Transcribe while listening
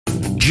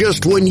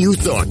just when you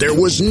thought there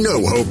was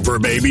no hope for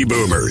baby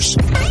boomers.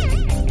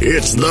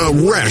 It's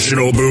the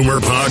Rational Boomer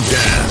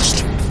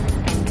Podcast.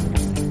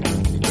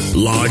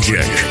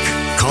 Logic,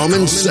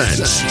 common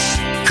sense,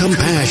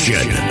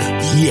 compassion.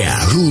 Yeah,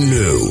 who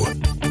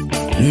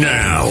knew?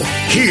 Now,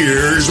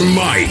 here's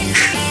Mike.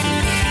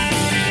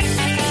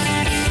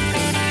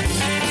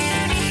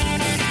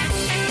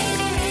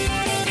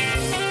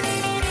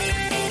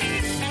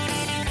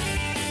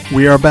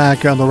 We are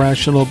back on the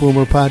Rational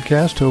Boomer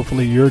Podcast.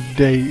 Hopefully your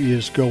day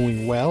is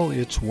going well.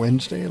 It's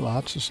Wednesday,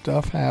 lots of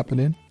stuff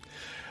happening.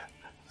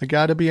 I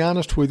got to be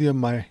honest with you,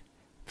 my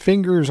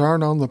fingers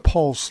aren't on the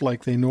pulse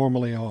like they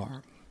normally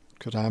are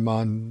because I'm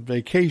on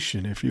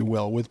vacation, if you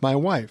will, with my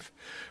wife.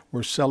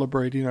 We're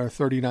celebrating our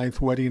 39th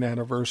wedding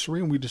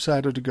anniversary, and we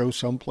decided to go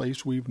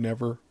someplace we've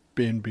never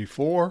been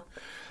before.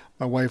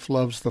 My wife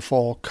loves the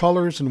fall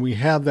colors, and we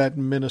have that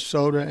in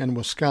Minnesota and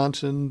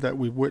Wisconsin that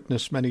we've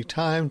witnessed many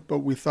times, but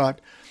we thought,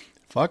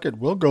 fuck it,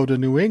 we'll go to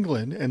New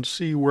England and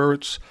see where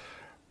it's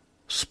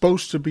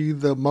supposed to be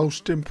the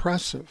most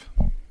impressive.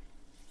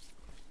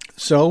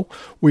 So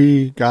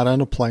we got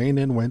on a plane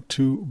and went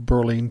to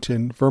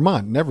Burlington,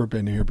 Vermont. Never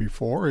been here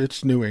before.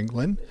 It's New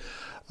England.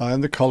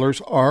 And the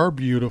colors are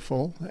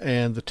beautiful,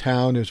 and the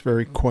town is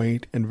very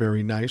quaint and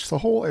very nice. The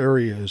whole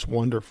area is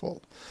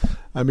wonderful.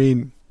 I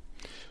mean,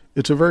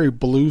 it's a very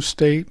blue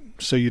state,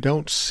 so you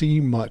don't see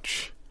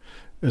much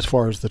as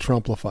far as the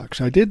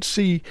Trump-la-Fox. I did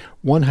see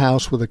one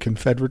house with a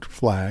Confederate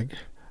flag.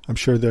 I'm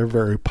sure they're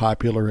very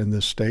popular in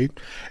this state.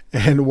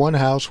 And one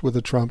house with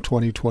a Trump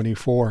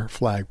 2024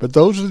 flag. But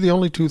those are the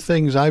only two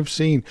things I've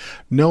seen.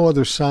 No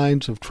other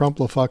signs of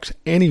Trump-la-Fox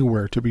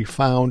anywhere to be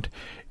found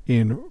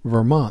in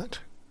Vermont.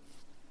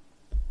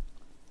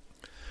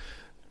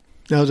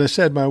 Now, as I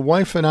said, my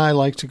wife and I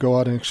like to go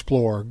out and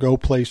explore, go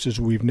places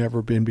we've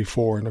never been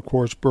before. And, of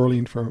course,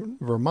 Burlington,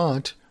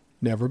 Vermont,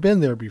 never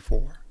been there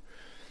before.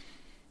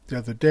 The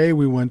other day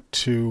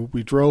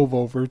we drove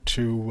over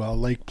to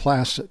Lake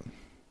Placid.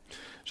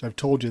 So I've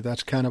told you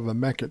that's kind of a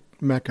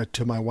mecca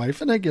to my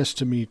wife, and I guess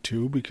to me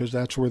too, because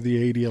that's where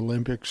the 80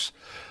 Olympics,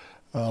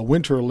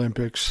 Winter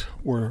Olympics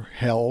were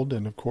held.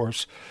 And, of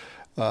course,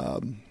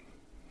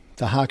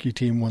 the hockey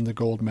team won the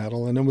gold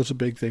medal, and it was a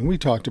big thing. We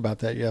talked about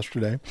that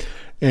yesterday,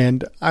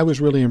 and I was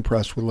really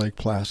impressed with Lake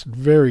Placid.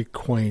 Very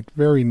quaint,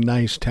 very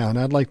nice town.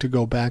 I'd like to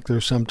go back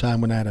there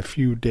sometime when I had a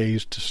few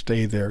days to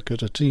stay there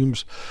because it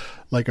seems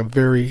like a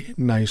very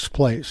nice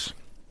place.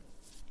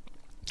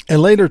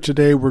 And later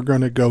today, we're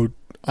going to go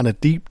on a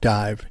deep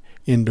dive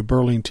into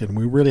Burlington.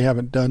 We really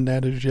haven't done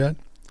that as yet.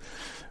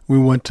 We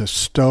went to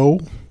Stowe,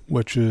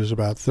 which is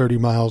about 30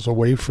 miles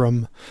away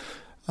from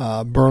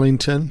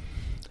Burlington.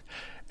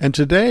 And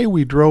today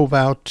we drove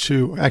out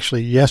to,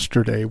 actually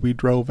yesterday, we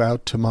drove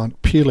out to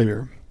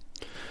Montpelier.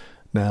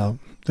 Now,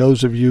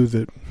 those of you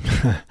that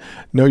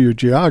know your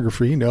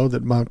geography know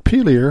that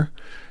Montpelier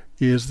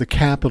is the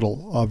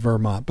capital of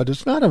Vermont. But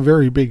it's not a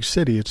very big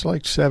city. It's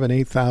like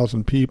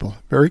 8,000 people.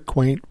 Very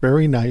quaint,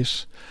 very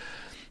nice.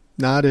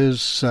 Not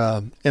as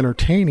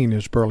entertaining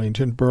as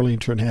Burlington.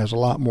 Burlington has a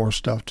lot more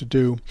stuff to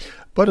do,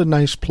 but a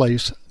nice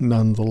place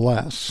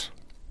nonetheless.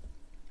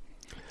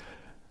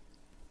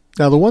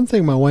 Now, the one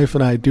thing my wife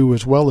and I do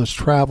as well is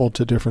travel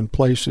to different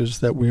places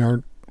that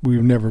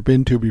we've never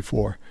been to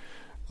before.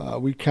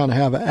 We kind of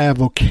have an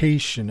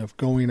avocation of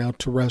going out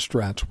to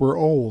restaurants. We're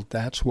old.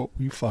 That's what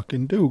we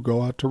fucking do,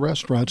 go out to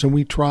restaurants. And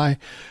we try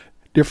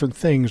different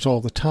things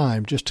all the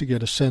time just to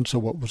get a sense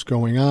of what was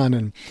going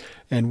on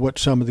and what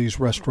some of these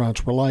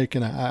restaurants were like.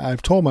 And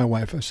I've told my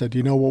wife, I said,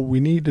 you know, what we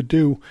need to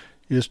do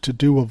is to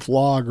do a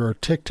vlog or a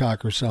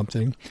TikTok or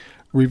something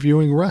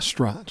reviewing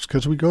restaurants,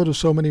 because we go to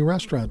so many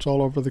restaurants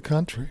all over the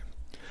country.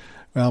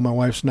 Well, my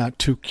wife's not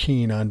too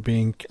keen on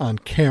being on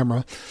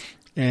camera,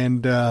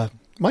 and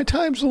my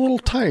time's a little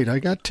tight. I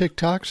got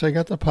TikToks, I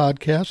got the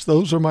podcast.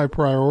 Those are my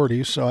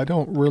priorities, so I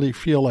don't really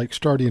feel like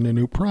starting a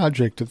new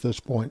project at this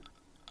point.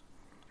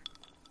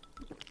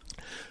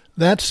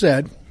 That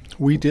said,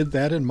 we did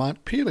that in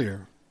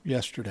Montpelier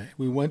yesterday.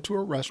 We went to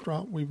a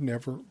restaurant we've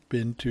never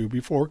been to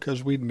before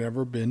because we'd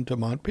never been to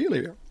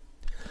Montpelier.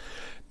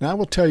 Now, I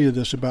will tell you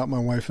this about my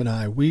wife and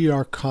I. We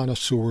are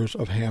connoisseurs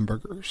of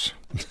hamburgers.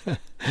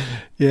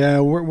 Yeah,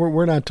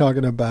 we're not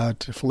talking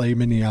about filet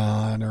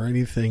mignon or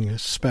anything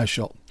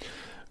special.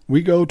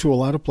 We go to a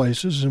lot of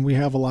places and we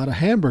have a lot of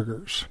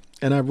hamburgers.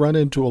 And I've run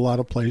into a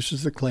lot of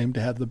places that claim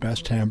to have the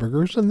best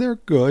hamburgers, and they're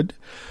good.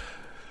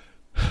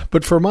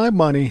 But for my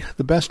money,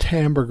 the best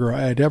hamburger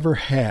I had ever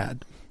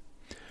had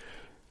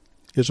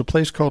is a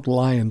place called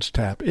Lion's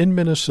Tap in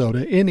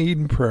Minnesota, in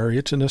Eden Prairie.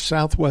 It's in a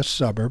southwest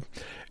suburb.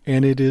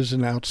 And it is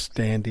an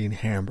outstanding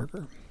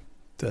hamburger.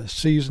 The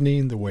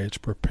seasoning, the way it's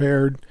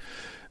prepared.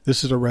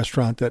 This is a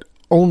restaurant that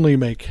only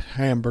make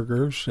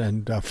hamburgers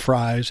and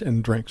fries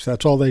and drinks.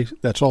 That's all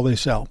they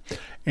sell.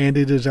 And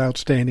it is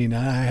outstanding.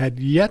 I had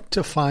yet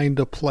to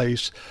find a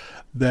place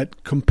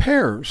that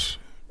compares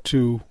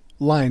to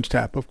Lion's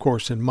Tap, of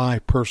course, in my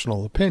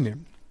personal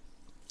opinion.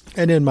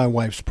 And in my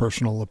wife's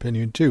personal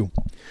opinion, too.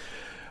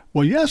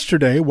 Well,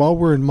 yesterday, while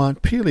we're in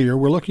Montpelier,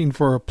 we're looking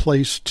for a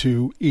place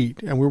to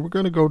eat. And we were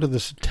going to go to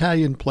this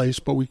Italian place,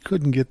 but we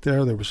couldn't get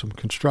there. There was some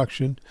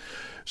construction.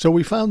 So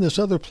we found this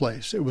other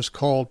place. It was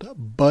called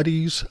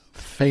Buddy's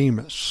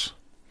Famous.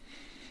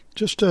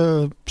 Just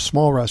a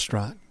small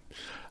restaurant.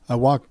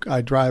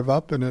 I drive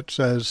up, and it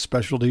says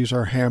specialties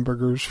are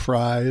hamburgers,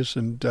 fries,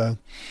 and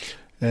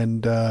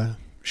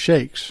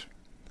shakes.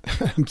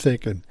 I'm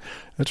thinking,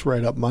 that's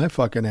right up my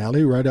fucking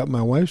alley, right up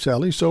my wife's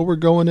alley, so we're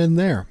going in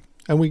there.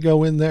 And we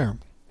go in there.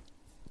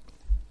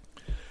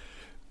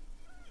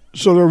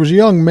 So there was a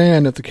young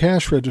man at the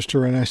cash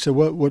register, and I said,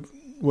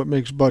 what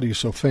makes Buddy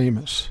so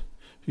famous?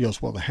 He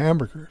goes, well, the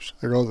hamburgers.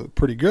 I go, they're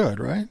pretty good,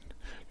 right?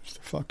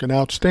 They're fucking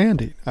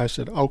outstanding. I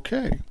said,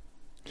 okay.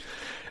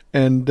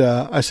 And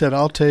I said,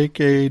 I'll take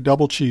a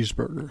double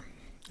cheeseburger.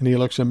 And he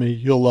looks at me,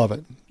 you'll love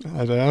it.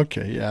 I said,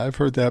 okay, yeah, I've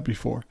heard that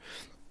before.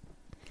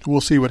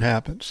 We'll see what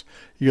happens.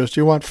 He goes,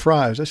 do you want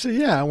fries? I said,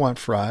 yeah, I want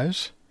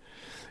fries.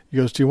 He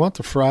goes, do you want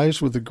the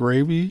fries with the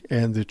gravy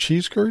and the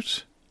cheese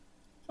curds?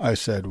 I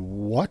said,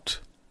 what?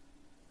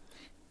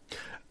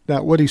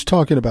 Now, what he's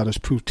talking about is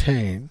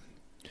poutine.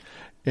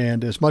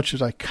 And as much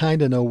as I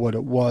kind of know what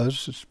it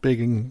was, it's big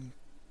in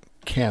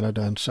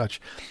Canada and such,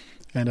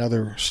 and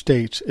other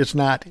states. It's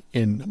not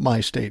in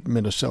my state,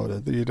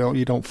 Minnesota.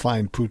 You don't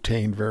find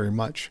poutine very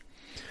much.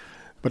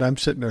 But I'm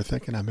sitting there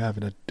thinking, I'm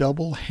having a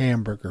double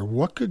hamburger.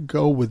 What could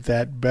go with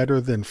that better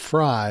than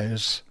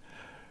fries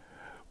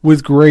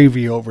with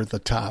gravy over the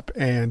top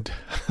and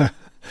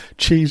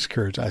cheese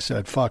curds? I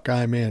said, fuck,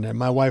 I'm in. And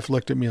my wife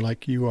looked at me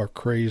like, you are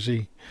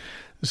crazy.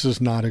 This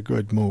is not a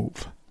good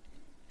move.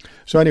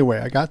 So anyway,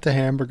 I got the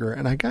hamburger,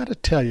 and I got to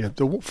tell you,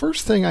 the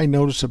first thing I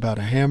noticed about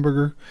a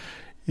hamburger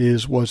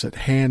is, was it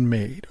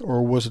handmade,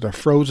 or was it a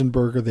frozen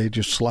burger they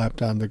just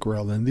slapped on the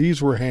grill? And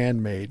these were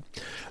handmade.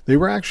 They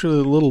were actually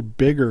a little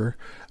bigger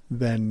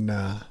than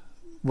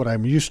what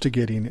I'm used to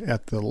getting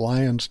at the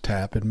Lion's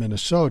Tap in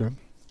Minnesota.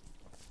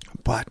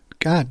 But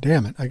God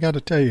damn it, I got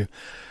to tell you,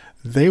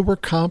 they were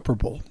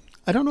comparable.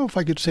 I don't know if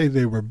I could say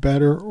they were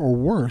better or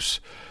worse.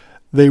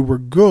 They were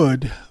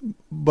good,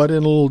 but in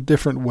a little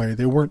different way.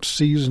 They weren't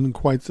seasoned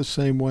quite the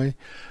same way,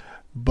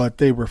 but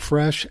they were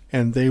fresh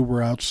and they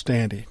were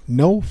outstanding.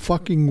 No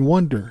fucking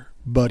wonder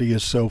Buddy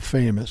is so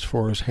famous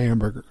for his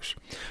hamburgers.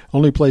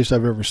 Only place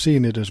I've ever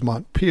seen it is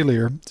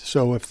Montpelier.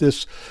 So if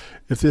this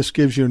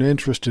gives you an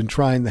interest in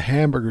trying the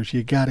hamburgers,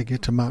 you got to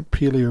get to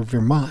Montpelier,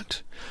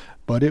 Vermont.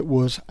 But it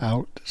was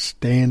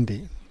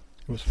outstanding.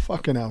 It was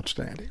fucking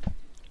outstanding.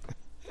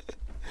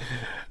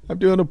 I'm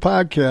doing a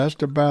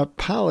podcast about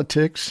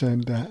politics,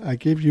 and I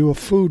give you a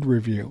food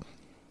review.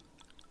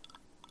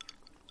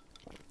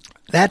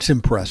 That's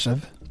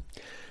impressive.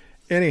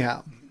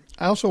 Anyhow,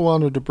 I also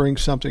wanted to bring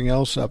something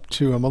else up,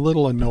 too. I'm a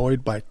little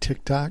annoyed by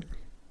TikTok. A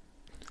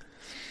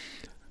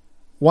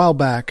while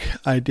back,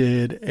 I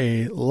did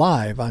a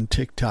live on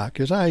TikTok,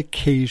 as I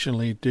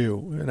occasionally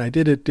do. And I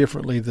did it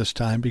differently this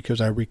time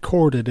because I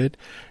recorded it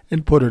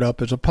and put it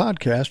up as a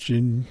podcast,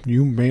 and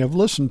you may have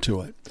listened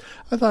to it.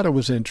 I thought it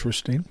was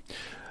interesting.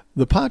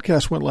 The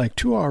podcast went like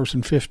 2 hours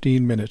and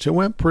 15 minutes. It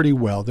went pretty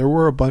well. There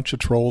were a bunch of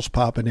trolls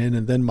popping in,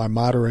 and then my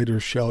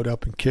moderators showed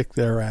up and kicked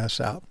their ass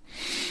out.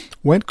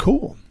 Went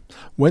cool.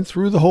 Went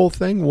through the whole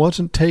thing,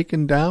 wasn't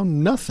taken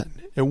down, nothing.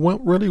 It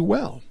went really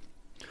well.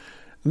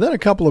 And then a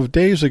couple of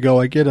days ago,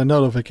 I get a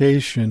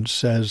notification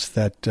says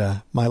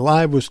that my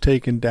live was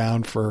taken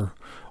down for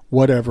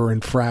whatever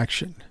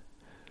infraction.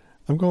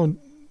 I'm going,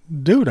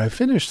 dude, I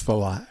finished the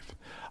live.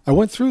 I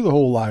went through the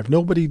whole live.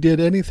 Nobody did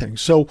anything.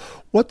 So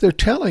what they're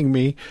telling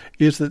me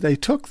is that they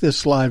took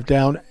this live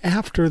down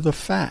after the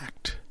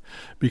fact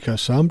because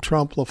some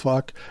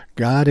Trumplefuck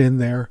got in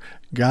there,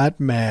 got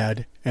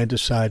mad, and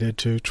decided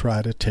to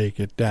try to take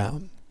it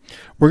down.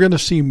 We're going to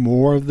see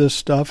more of this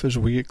stuff as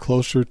we get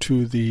closer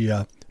to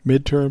the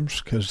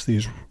midterms because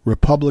these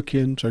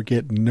Republicans are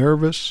getting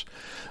nervous.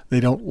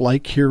 They don't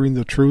like hearing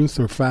the truth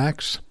or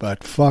facts,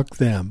 but fuck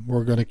them.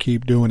 We're going to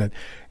keep doing it.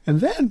 And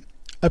then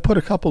I put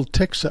a couple of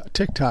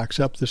TikToks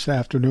up this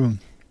afternoon.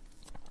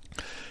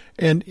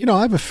 And,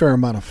 I have a fair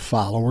amount of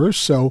followers,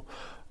 so,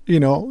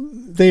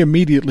 they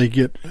immediately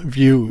get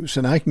views.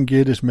 And I can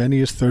get as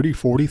many as 30,000,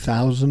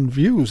 40,000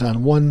 views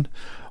on one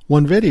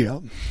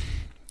video.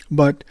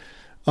 But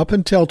up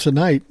until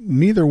tonight,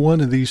 neither one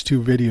of these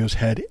two videos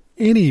had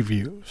any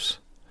views.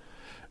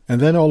 And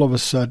then all of a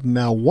sudden,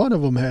 now one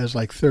of them has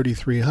like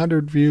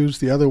 3,300 views,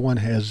 the other one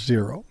has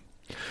 0.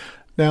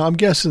 Now, I'm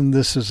guessing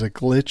this is a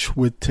glitch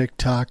with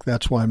TikTok.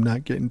 That's why I'm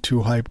not getting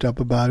too hyped up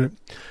about it.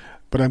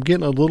 But I'm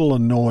getting a little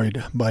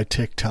annoyed by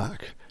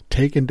TikTok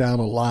taking down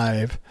a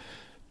live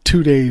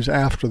 2 days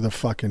after the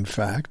fucking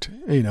fact,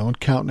 and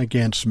counting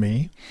against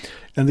me.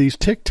 And these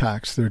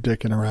TikToks they're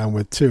dicking around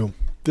with, too.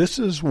 This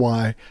is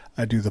why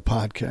I do the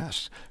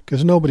podcast,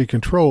 because nobody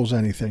controls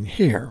anything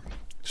here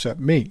except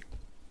me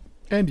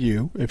and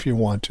you, if you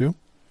want to.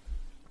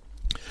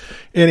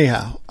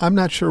 Anyhow, I'm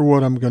not sure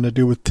what I'm going to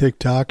do with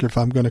TikTok, if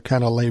I'm going to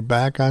kind of lay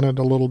back on it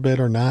a little bit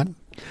or not.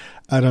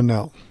 I don't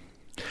know.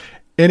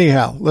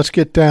 Anyhow, let's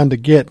get down to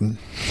getting.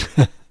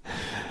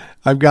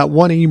 I've got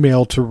one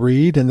email to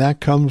read, and that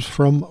comes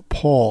from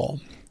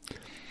Paul.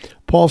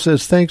 Paul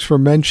says, thanks for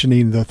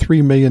mentioning the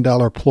 $3 million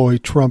ploy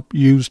Trump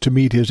used to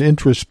meet his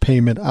interest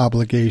payment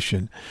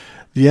obligation.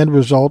 The end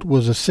result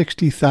was a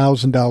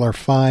 $60,000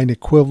 fine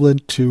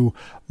equivalent to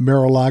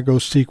Mar-a-Lago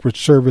Secret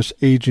Service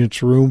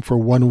agent's room for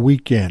one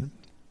weekend.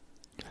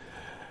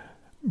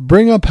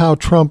 Bring up how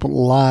Trump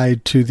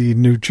lied to the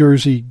New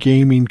Jersey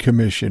Gaming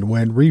Commission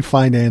when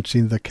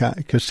refinancing the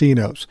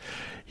casinos.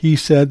 He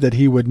said that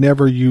he would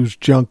never use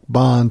junk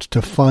bonds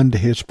to fund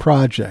his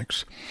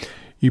projects.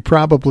 He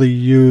probably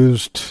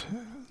used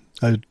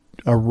a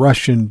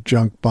Russian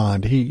junk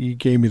bond. He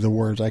gave me the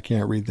words. I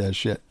can't read that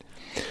shit.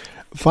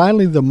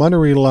 Finally, the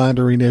money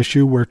laundering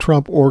issue where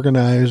Trump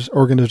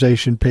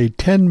organization paid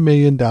 $10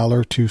 million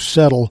to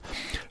settle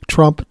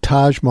Trump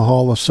Taj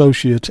Mahal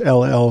Associates,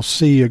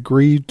 LLC,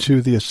 agreed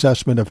to the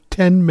assessment of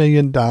 $10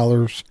 million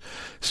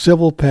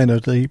civil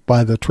penalty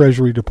by the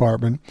Treasury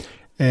Department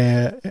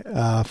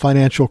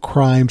Financial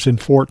Crimes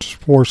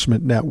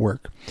Enforcement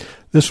Network.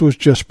 This was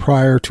just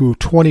prior to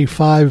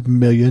 $25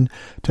 million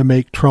to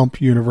make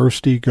Trump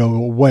University go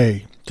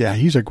away. Yeah,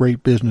 he's a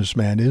great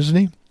businessman, isn't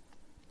he?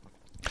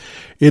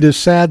 It is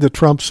sad that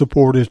Trump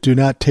supporters do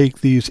not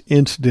take these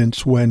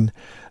incidents when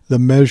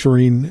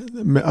measuring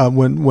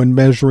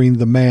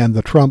the man.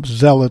 The Trump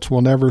zealots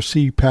will never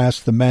see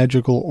past the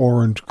magical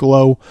orange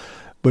glow,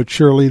 but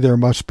surely there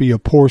must be a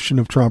portion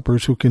of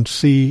Trumpers who can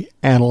see,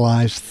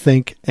 analyze,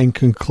 think, and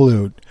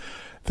conclude.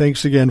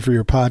 Thanks again for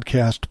your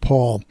podcast,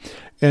 Paul.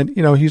 And,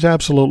 he's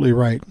absolutely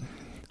right.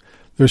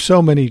 There's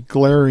so many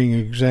glaring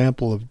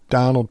examples of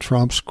Donald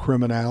Trump's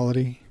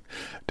criminality,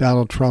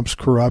 Donald Trump's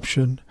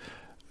corruption,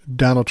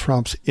 Donald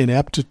Trump's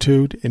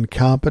ineptitude,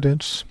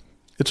 incompetence.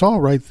 It's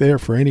all right there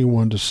for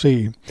anyone to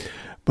see.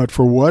 But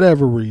for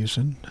whatever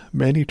reason,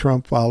 many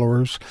Trump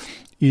followers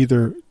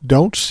either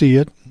don't see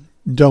it,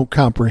 don't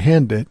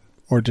comprehend it,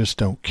 or just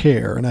don't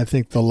care. And I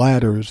think the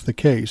latter is the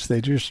case.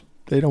 They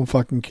don't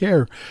fucking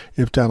care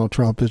if Donald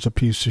Trump is a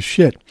piece of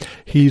shit.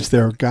 He's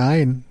their guy,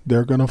 and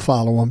they're going to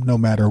follow him no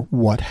matter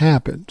what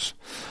happens.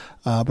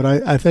 But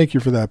I thank you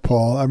for that,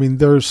 Paul. I mean,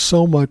 there's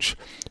so much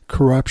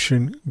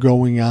corruption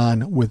going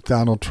on with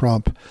Donald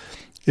Trump.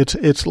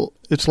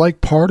 It's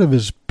like part of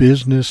his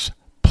business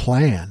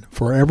plan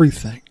for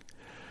everything.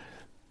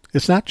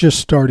 It's not just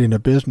starting a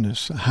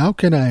business. How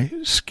can I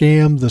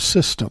scam the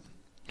system?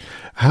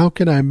 How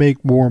can I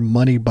make more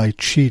money by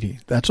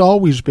cheating? That's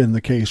always been the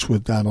case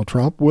with Donald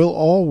Trump, will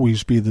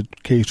always be the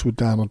case with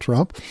Donald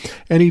Trump.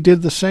 And he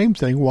did the same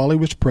thing while he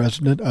was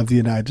president of the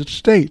United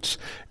States.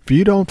 If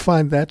you don't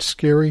find that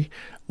scary,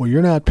 well,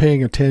 you're not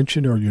paying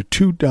attention or you're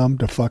too dumb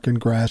to fucking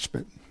grasp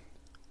it.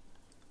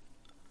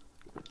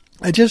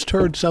 I just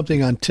heard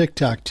something on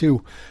TikTok,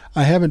 too.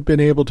 I haven't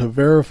been able to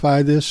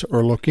verify this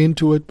or look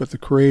into it, but the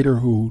creator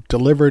who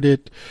delivered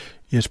it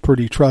is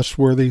pretty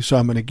trustworthy, so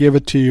I'm going to give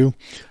it to you.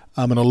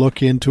 I'm going to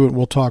look into it.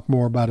 We'll talk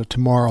more about it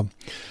tomorrow.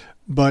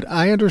 But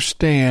I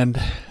understand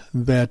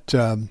that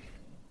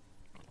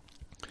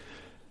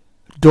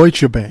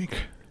Deutsche Bank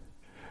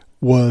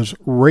was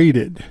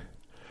raided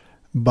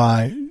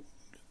by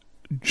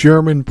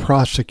German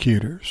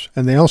prosecutors,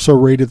 and they also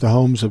raided the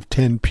homes of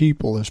 10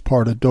 people as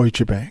part of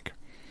Deutsche Bank.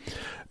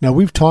 Now,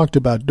 we've talked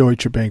about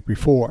Deutsche Bank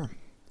before.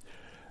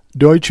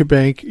 Deutsche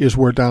Bank is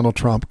where Donald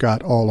Trump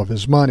got all of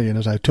his money. And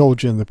as I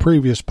told you in the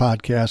previous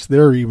podcast,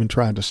 they're even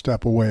trying to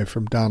step away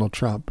from Donald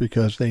Trump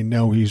because they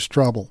know he's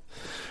trouble.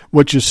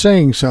 Which is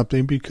saying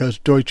something because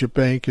Deutsche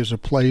Bank is a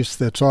place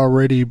that's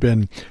already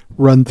been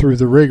run through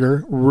the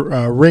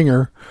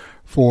ringer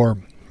for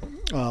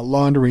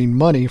laundering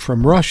money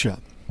from Russia.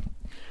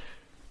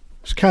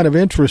 It's kind of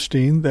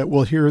interesting that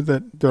we'll hear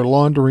that they're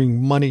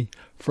laundering money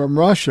from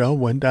Russia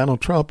when Donald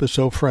Trump is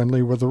so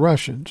friendly with the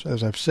Russians.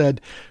 As I've said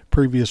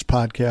previous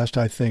podcast,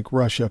 I think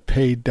Russia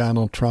paid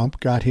Donald Trump,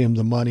 got him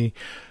the money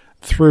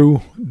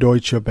through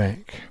Deutsche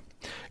Bank.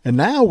 And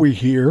now we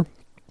hear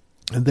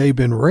they've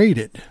been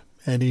raided,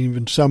 and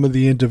even some of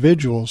the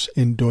individuals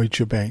in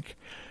Deutsche Bank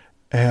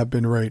have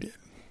been raided.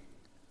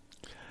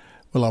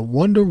 Well, I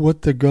wonder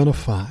what they're going to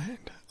find.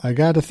 I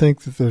got to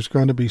think that there's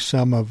going to be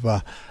some of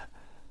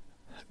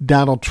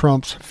Donald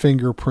Trump's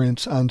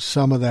fingerprints on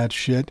some of that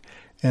shit,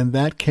 and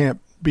that can't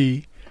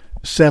be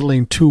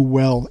settling too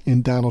well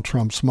in Donald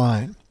Trump's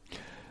mind.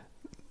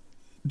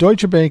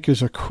 Deutsche Bank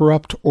is a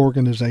corrupt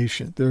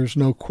organization. There's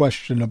no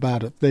question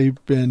about it.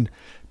 They've been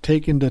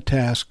taken to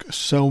task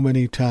so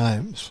many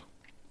times.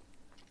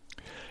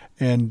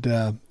 And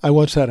I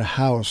once had a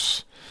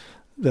house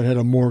that had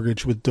a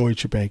mortgage with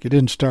Deutsche Bank. It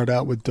didn't start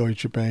out with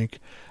Deutsche Bank.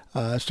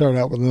 It started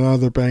out with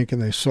another bank,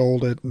 and they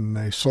sold it, and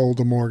they sold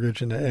the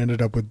mortgage, and it ended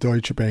up with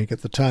Deutsche Bank.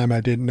 At the time, I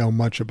didn't know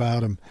much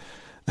about them.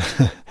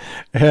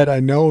 Had I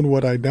known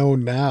what I know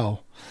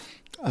now,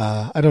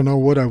 I don't know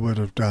what I would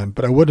have done,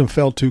 but I wouldn't have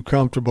felt too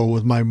comfortable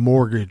with my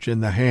mortgage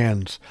in the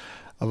hands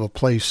of a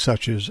place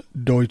such as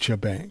Deutsche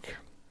Bank.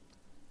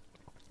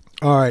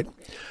 All right.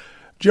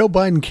 Joe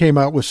Biden came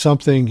out with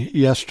something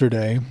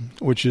yesterday,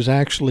 which is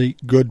actually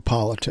good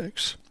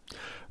politics.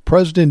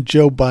 President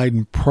Joe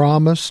Biden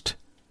promised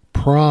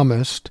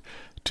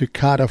to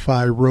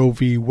codify Roe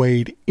v.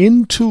 Wade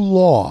into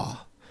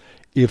law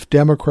if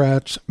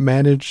Democrats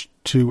manage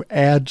to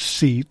add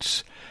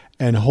seats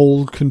and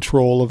hold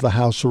control of the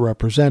House of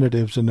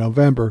Representatives in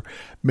November,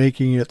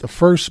 making it the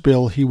first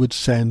bill he would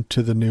send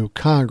to the new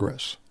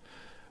Congress.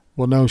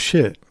 Well, no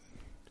shit.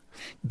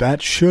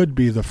 That should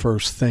be the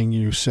first thing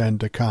you send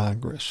to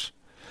Congress.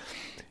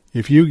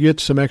 If you get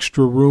some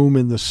extra room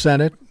in the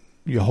Senate,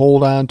 you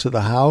hold on to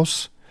the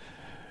House,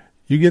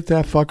 you get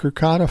that fucker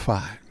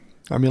codified.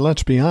 I mean,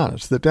 let's be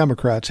honest. The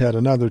Democrats had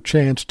another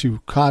chance to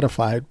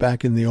codify it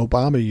back in the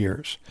Obama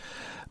years.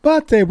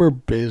 But they were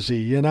busy,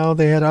 you know.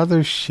 They had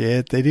other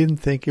shit. They didn't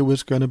think it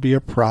was going to be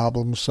a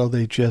problem, so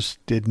they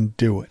just didn't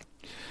do it.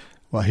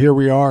 Well, here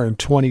we are in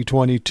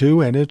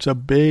 2022, and it's a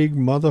big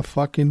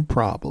motherfucking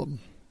problem.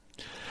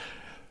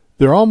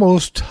 They're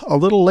almost a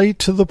little late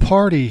to the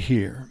party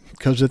here,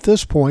 because at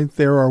this point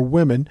there are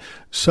women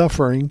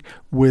suffering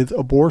with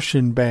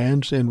abortion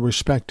bans in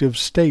respective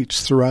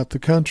states throughout the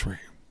country.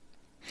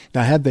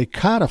 Now, had they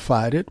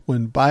codified it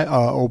when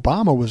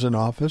Obama was in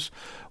office,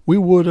 we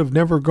would have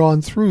never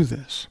gone through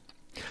this.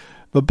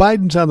 But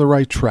Biden's on the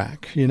right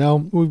track. You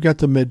know, we've got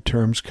the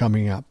midterms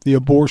coming up. The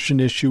abortion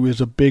issue is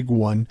a big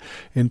one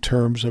in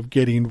terms of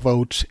getting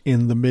votes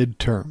in the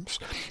midterms.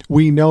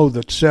 We know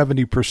that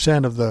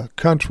 70% of the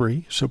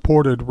country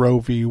supported Roe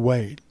v.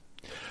 Wade.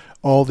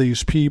 All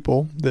these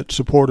people that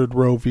supported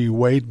Roe v.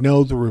 Wade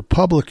know the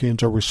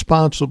Republicans are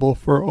responsible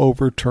for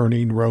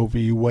overturning Roe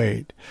v.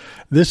 Wade.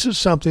 This is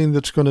something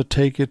that's going to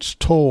take its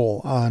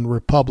toll on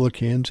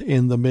Republicans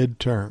in the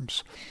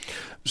midterms.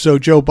 So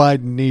Joe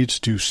Biden needs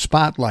to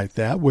spotlight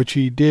that, which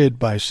he did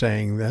by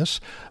saying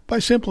this, by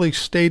simply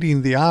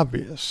stating the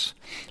obvious.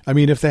 I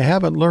mean, if they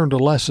haven't learned a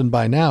lesson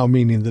by now,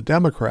 meaning the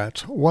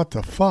Democrats, what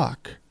the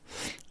fuck?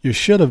 You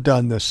should have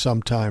done this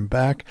some time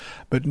back,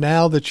 but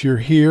now that you're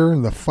here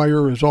and the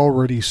fire has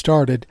already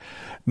started,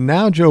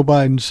 now Joe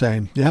Biden's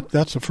saying, yep,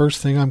 that's the first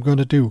thing I'm going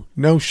to do.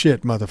 No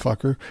shit,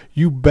 motherfucker.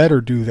 You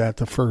better do that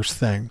the first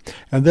thing.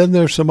 And then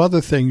there's some other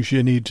things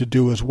you need to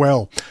do as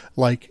well,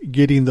 like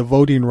getting the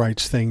voting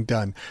rights thing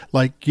done,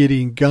 like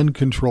getting gun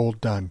control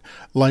done,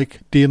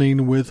 like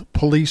dealing with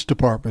police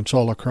departments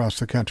all across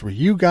the country.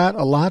 You got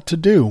a lot to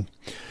do.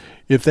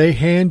 If they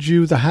hand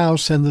you the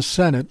House and the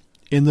Senate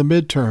in the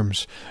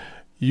midterms,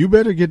 you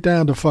better get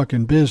down to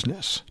fucking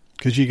business,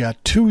 because you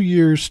got 2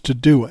 years to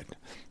do it.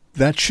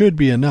 That should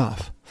be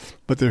enough.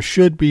 But there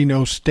should be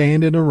no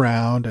standing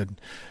around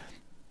and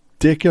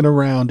dicking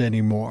around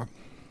anymore.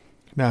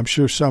 Now, I'm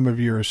sure some of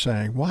you are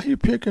saying, why are you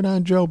picking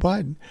on Joe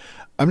Biden?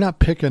 I'm not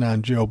picking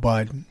on Joe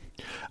Biden.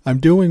 I'm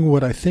doing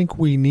what I think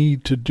we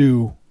need to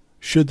do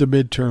should the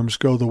midterms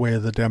go the way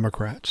of the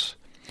Democrats.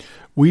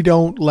 We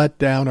don't let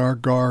down our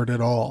guard at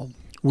all.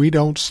 We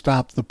don't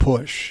stop the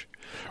push.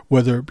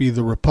 Whether it be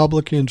the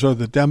Republicans or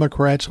the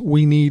Democrats,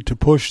 we need to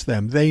push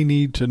them. They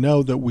need to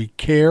know that we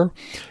care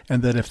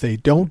and that if they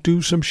don't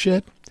do some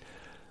shit,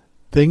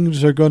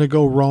 things are going to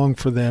go wrong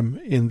for them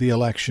in the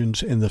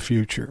elections in the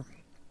future.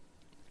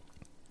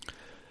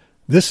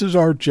 This is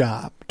our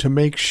job, to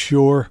make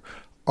sure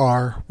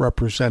our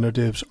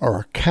representatives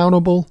are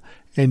accountable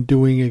and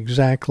doing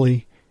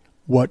exactly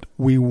what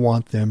we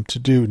want them to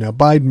do. Now,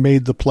 Biden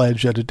made the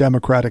pledge at a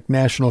Democratic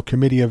National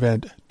Committee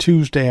event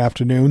Tuesday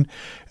afternoon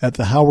at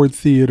the Howard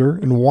Theater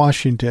in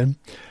Washington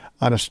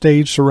on a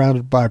stage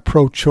surrounded by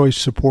pro-choice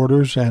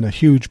supporters and a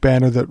huge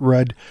banner that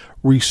read,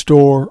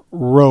 "Restore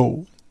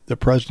Roe." The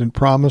president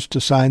promised to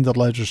sign the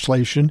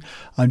legislation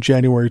on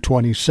January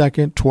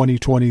 22nd,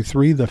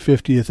 2023, the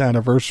 50th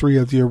anniversary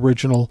of the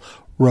original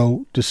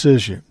Roe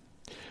decision.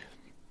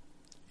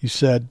 He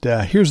said,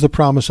 here's the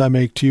promise I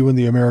make to you and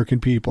the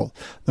American people.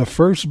 The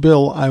first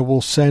bill I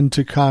will send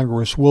to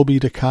Congress will be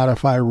to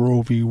codify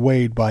Roe v.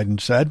 Wade, Biden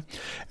said.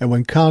 And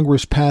when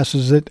Congress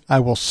passes it,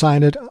 I will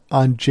sign it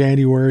on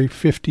January,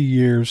 50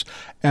 years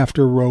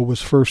after Roe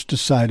was first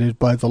decided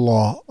by the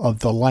law of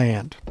the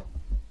land.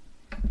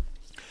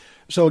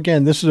 So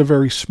again, this is a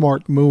very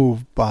smart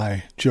move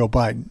by Joe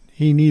Biden.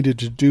 He needed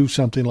to do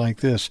something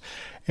like this,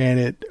 and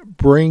it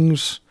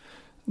brings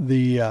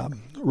the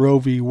Roe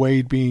v.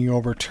 Wade being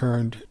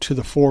overturned to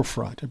the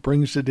forefront. It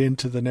brings it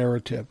into the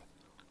narrative.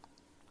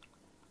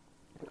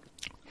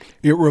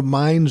 It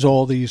reminds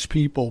all these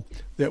people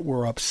that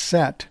were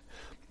upset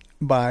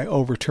by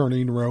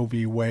overturning Roe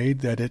v. Wade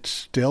that it's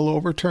still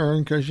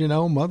overturned because, you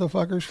know,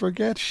 motherfuckers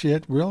forget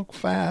shit real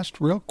fast,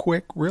 real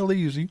quick, real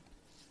easy.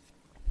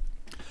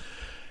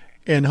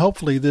 And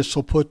hopefully this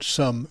will put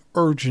some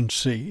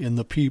urgency in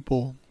the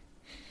people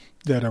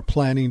that are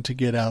planning to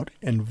get out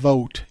and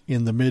vote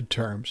in the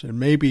midterms, and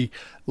maybe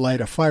light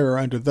a fire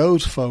under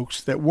those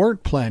folks that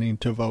weren't planning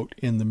to vote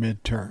in the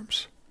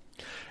midterms.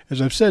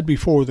 As I've said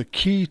before, the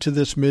key to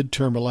this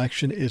midterm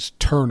election is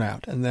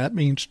turnout, and that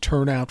means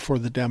turnout for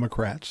the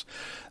Democrats.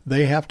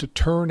 They have to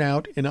turn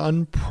out in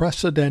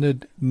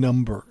unprecedented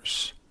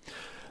numbers.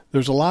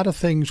 There's a lot of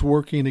things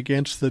working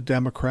against the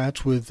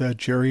Democrats with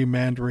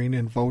gerrymandering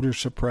and voter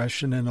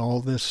suppression and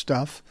all this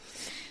stuff.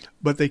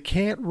 But they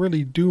can't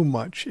really do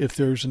much if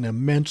there's an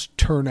immense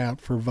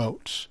turnout for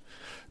votes.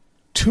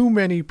 Too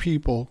many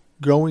people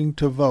going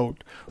to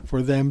vote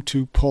for them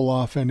to pull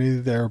off any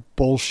of their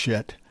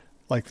bullshit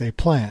like they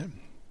plan.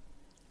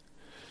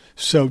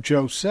 So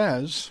Joe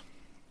says,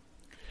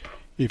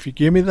 if you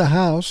give me the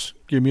House,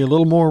 give me a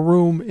little more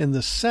room in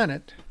the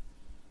Senate,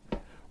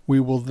 we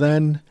will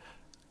then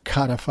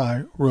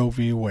codify Roe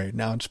v. Wade.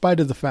 Now, in spite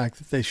of the fact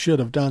that they should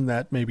have done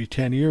that maybe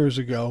 10 years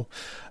ago,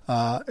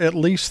 at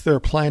least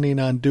they're planning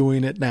on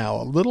doing it now.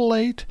 A little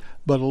late,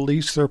 but at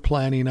least they're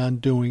planning on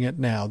doing it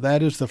now.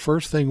 That is the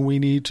first thing we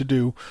need to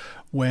do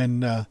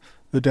when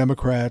the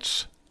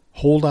Democrats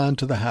hold on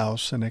to the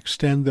House and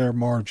extend their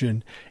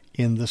margin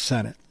in the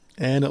Senate.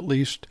 And at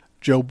least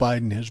Joe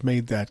Biden has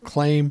made that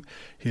claim.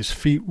 His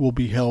feet will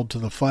be held to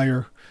the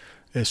fire.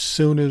 As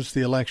soon as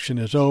the election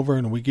is over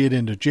and we get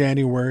into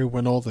January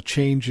when all the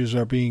changes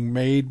are being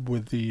made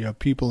with the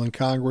people in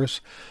Congress,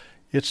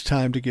 it's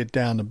time to get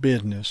down to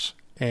business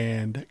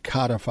and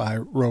codify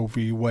Roe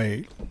v.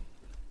 Wade.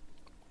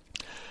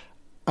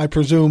 I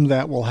presume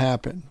that will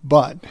happen,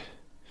 but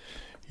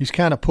he's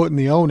kind of putting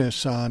the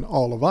onus on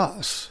all of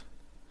us.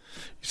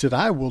 He said,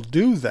 I will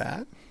do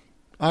that.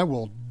 I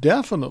will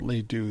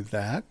definitely do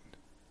that,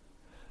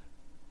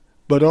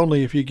 but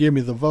only if you give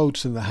me the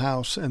votes in the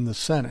House and the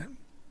Senate.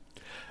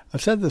 I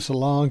said this a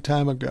long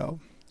time ago.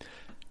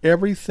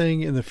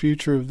 Everything in the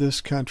future of this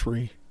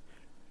country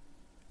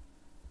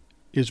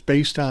is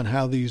based on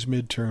how these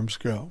midterms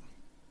go.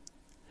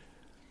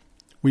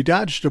 We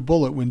dodged a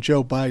bullet when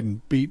Joe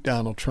Biden beat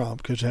Donald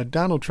Trump, because had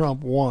Donald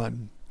Trump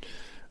won,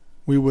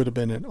 we would have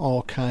been in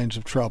all kinds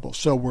of trouble.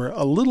 So we're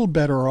a little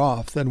better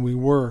off than we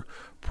were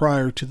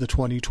prior to the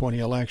 2020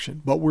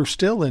 election, but we're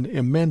still in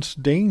immense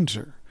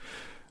danger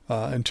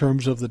in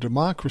terms of the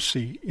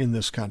democracy in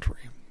this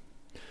country.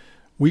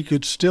 We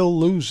could still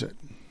lose it.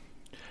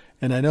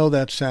 And I know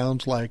that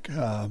sounds like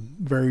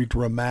very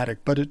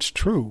dramatic, but it's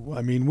true.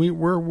 I mean,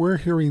 we're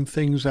hearing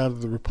things out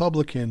of the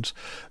Republicans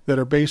that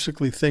are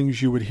basically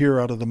things you would hear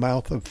out of the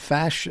mouth of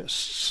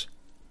fascists.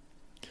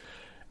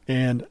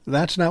 And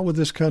that's not what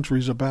this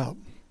country's about.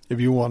 If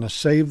you want to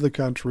save the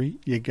country,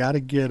 you got to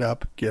get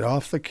up, get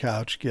off the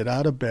couch, get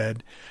out of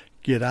bed,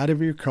 get out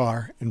of your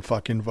car, and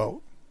fucking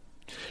vote.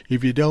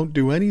 If you don't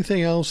do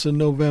anything else in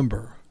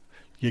November,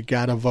 you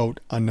got to vote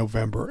on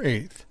November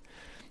 8th.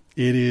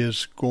 It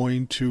is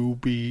going to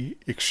be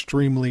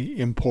extremely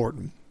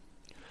important.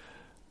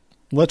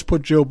 Let's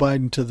put Joe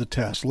Biden to the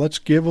test. Let's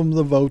give him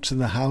the votes in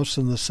the House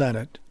and the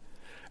Senate,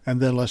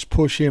 and then let's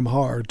push him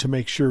hard to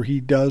make sure he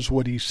does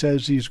what he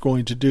says he's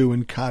going to do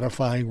in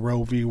codifying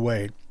Roe v.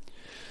 Wade.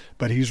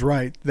 But he's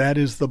right. That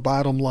is the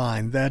bottom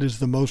line. That is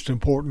the most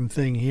important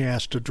thing he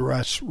has to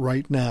address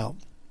right now.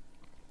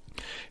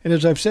 And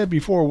as I've said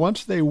before,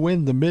 once they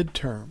win the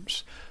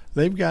midterms,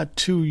 they've got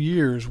 2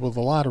 years with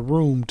a lot of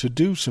room to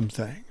do some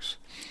things.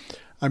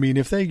 I mean,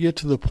 if they get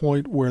to the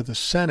point where the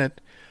Senate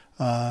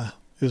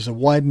is a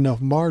wide enough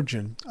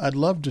margin, I'd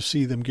love to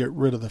see them get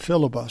rid of the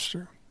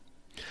filibuster.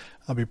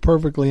 I'll be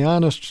perfectly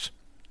honest,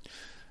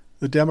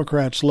 the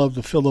Democrats love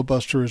the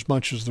filibuster as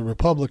much as the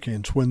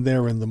Republicans when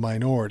they're in the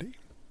minority.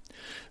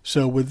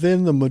 So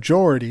within the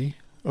majority,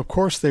 of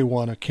course they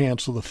want to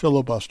cancel the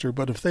filibuster,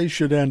 but if they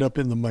should end up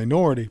in the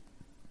minority,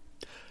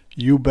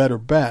 you better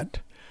bet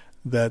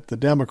that the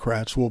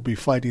Democrats will be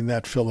fighting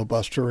that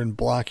filibuster and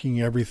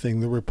blocking everything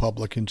the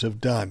Republicans have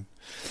done.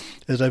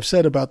 As I've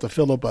said about the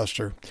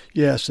filibuster,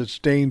 yes, it's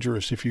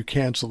dangerous if you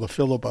cancel the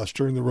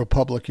filibuster and the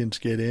Republicans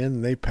get in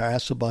and they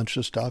pass a bunch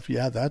of stuff.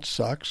 Yeah, that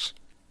sucks.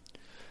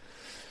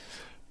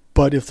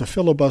 But if the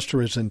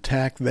filibuster is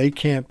intact, they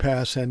can't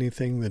pass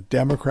anything. The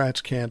Democrats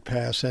can't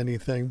pass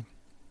anything.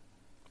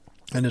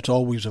 And it's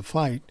always a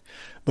fight.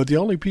 But the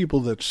only people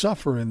that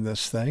suffer in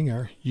this thing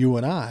are you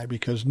and I,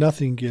 because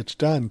nothing gets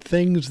done.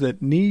 Things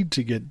that need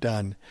to get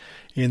done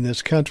in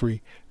this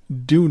country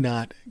do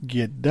not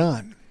get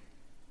done.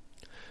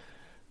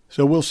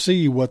 So we'll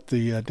see what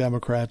the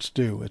Democrats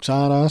do. It's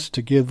on us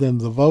to give them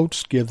the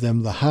votes, give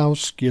them the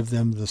House, give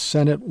them the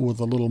Senate with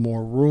a little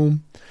more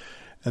room,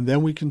 and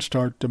then we can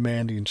start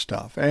demanding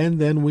stuff. And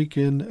then we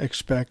can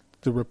expect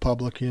the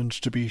Republicans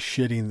to be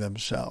shitting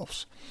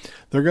themselves.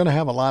 They're going to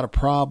have a lot of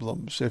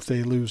problems if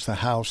they lose the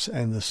House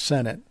and the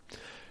Senate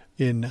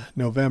in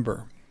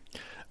November,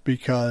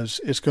 because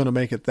it's going to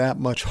make it that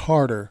much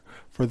harder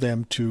for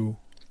them to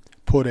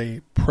put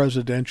a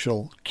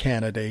presidential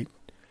candidate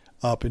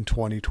up in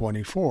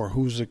 2024.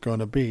 Who's it going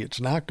to be? It's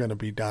not going to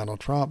be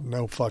Donald Trump.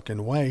 No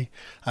fucking way.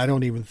 I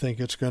don't even think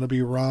it's going to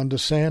be Ron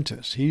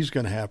DeSantis. He's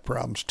going to have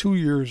problems. 2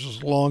 years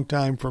is a long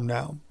time from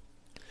now.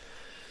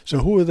 So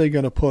who are they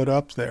going to put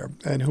up there?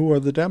 And who are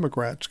the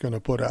Democrats going to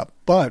put up?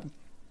 But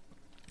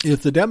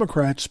if the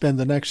Democrats spend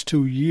the next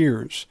 2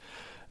 years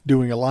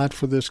doing a lot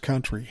for this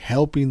country,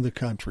 helping the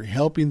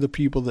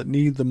people that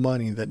need the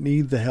money, that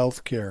need the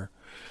health care,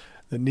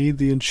 that need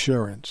the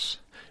insurance,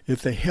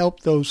 if they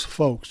help those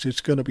folks,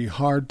 it's going to be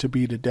hard to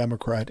beat a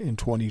Democrat in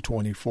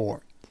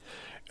 2024.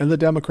 And the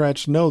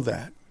Democrats know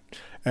that.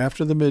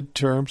 After the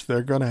midterms,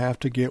 they're going to have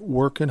to get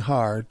working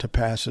hard to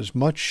pass as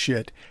much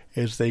shit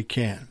as they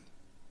can.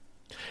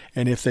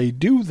 And if they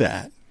do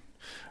that,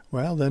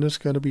 well, then it's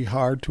going to be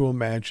hard to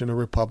imagine a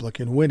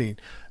Republican winning.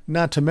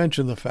 Not to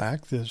mention the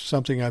fact, there's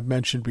something I've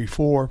mentioned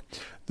before,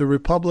 the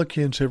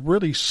Republicans have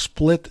really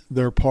split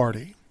their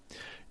party.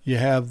 You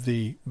have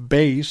the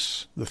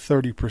base, the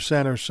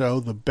 30% or so,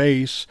 the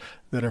base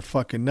that are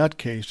fucking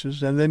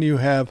nutcases, and then you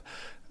have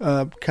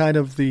kind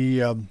of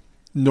the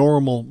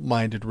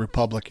normal-minded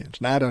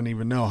Republicans. Now, I don't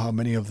even know how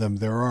many of them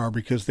there are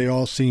because they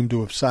all seem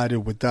to have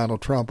sided with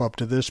Donald Trump up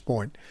to this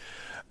point.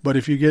 But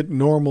if you get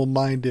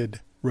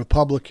normal-minded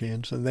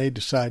Republicans and they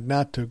decide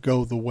not to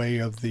go the way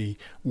of the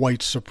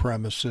white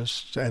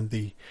supremacists and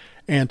the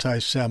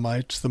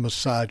anti-Semites, the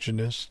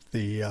misogynists,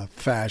 the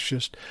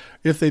fascists,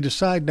 if they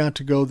decide not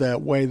to go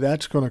that way,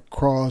 that's going to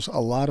cause a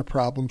lot of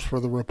problems for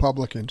the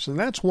Republicans. And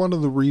that's one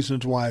of the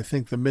reasons why I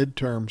think the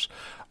midterms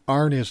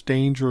aren't as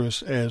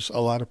dangerous as a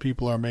lot of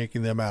people are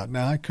making them out.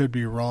 Now, I could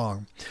be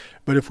wrong,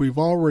 but if we've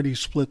already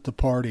split the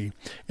party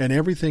and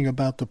everything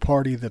about the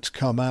party that's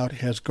come out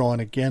has gone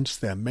against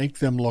them, make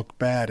them look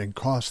bad and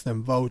cost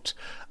them votes,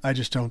 I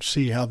just don't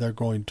see how they're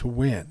going to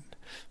win,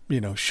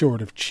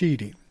 short of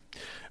cheating.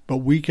 But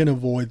we can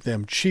avoid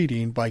them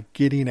cheating by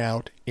getting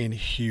out in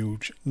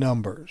huge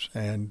numbers,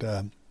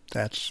 and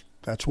that's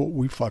what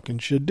we fucking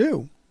should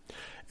do.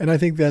 And I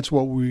think that's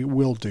what we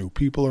will do.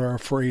 People are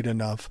afraid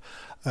enough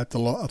at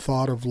the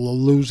thought of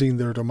losing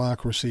their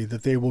democracy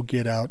that they will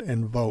get out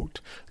and vote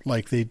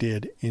like they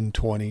did in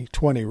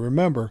 2020.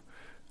 Remember,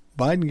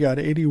 Biden got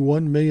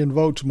 81 million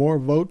votes, more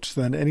votes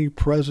than any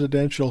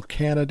presidential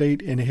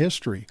candidate in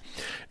history.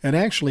 And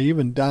actually,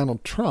 even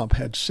Donald Trump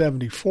had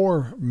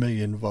 74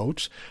 million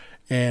votes.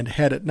 And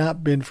had it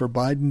not been for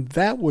Biden,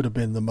 that would have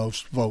been the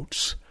most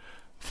votes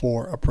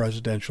for a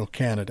presidential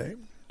candidate.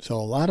 So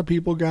a lot of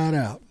people got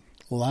out.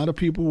 A lot of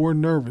people were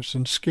nervous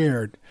and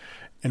scared,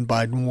 and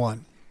Biden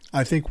won.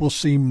 I think we'll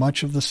see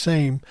much of the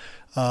same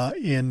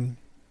in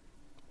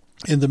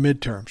the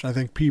midterms. I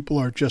think people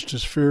are just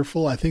as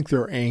fearful. I think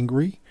they're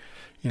angry.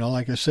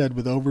 Like I said,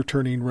 with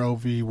overturning Roe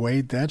v.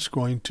 Wade, that's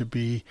going to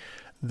be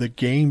the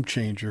game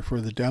changer for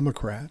the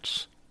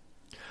Democrats.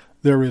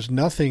 There is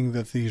nothing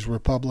that these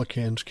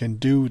Republicans can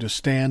do to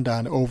stand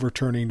on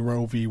overturning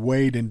Roe v.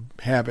 Wade and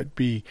have it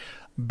be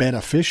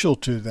beneficial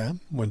to them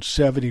when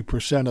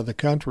 70% of the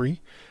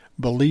country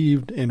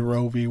believed in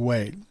Roe v.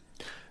 Wade.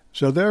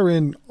 So they're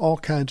in all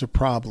kinds of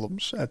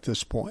problems at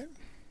this point.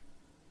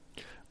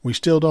 We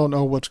still don't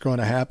know what's going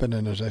to happen,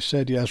 and as I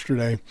said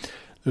yesterday,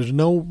 there's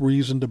no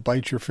reason to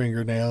bite your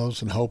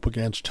fingernails and hope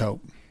against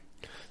hope.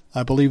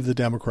 I believe the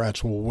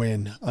Democrats will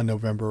win on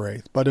November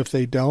 8th, but if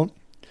they don't,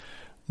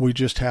 we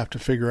just have to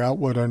figure out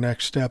what our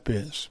next step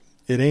is.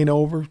 It ain't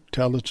over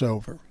till it's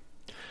over.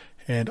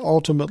 And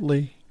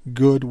ultimately,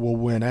 good will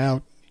win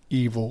out,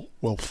 evil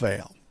will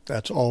fail.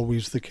 That's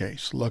always the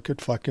case. Look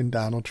at fucking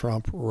Donald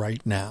Trump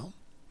right now.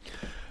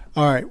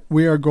 All right,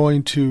 we are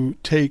going to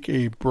take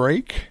a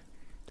break,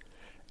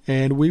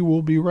 and we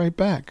will be right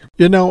back.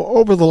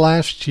 Over the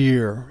last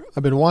year,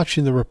 I've been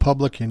watching the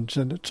Republicans,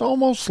 and it's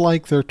almost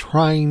like they're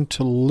trying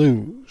to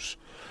lose.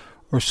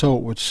 Or so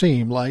it would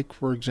seem, like,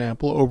 for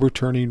example,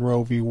 overturning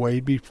Roe v.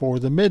 Wade before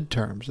the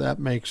midterms. That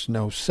makes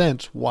no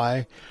sense.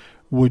 Why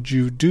would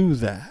you do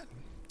that?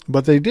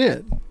 But they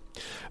did.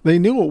 They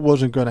knew it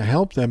wasn't going to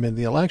help them in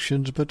the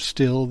elections, but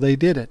still they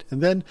did it.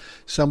 And then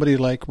somebody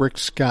like Rick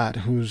Scott,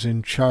 who's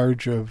in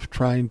charge of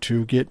trying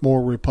to get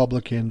more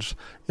Republicans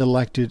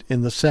elected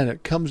in the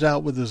Senate, comes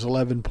out with his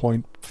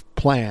 11-point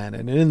plan.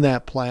 And in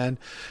that plan,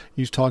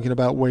 he's talking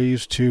about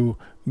ways to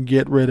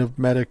get rid of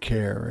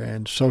Medicare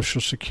and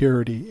Social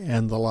Security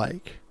and the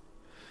like.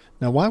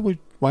 Now, why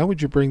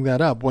would you bring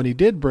that up? When he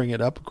did bring it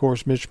up, of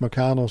course, Mitch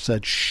McConnell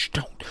said, "Shh,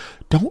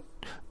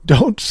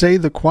 don't say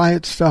the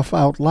quiet stuff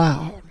out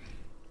loud."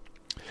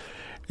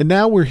 And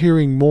now we're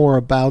hearing more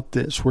about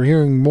this. We're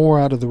hearing more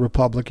out of the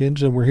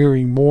Republicans, and we're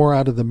hearing more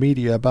out of the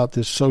media about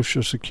this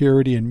Social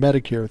Security and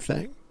Medicare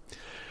thing.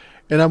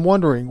 And I'm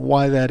wondering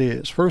why that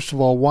is. First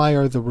of all, why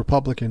are the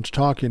Republicans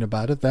talking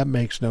about it? That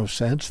makes no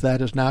sense.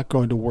 That is not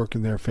going to work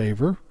in their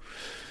favor.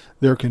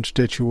 Their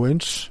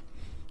constituents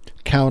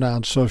count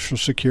on Social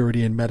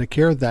Security and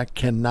Medicare. That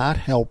cannot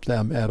help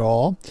them at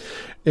all.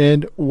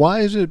 And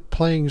why is it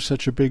playing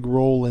such a big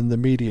role in the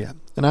media?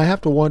 And I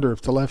have to wonder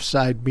if the left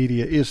side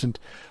media isn't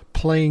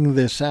playing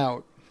this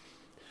out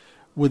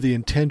with the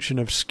intention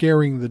of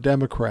scaring the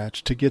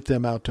Democrats to get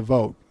them out to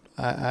vote.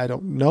 I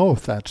don't know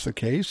if that's the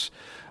case,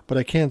 but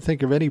I can't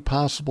think of any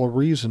possible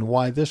reason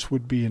why this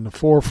would be in the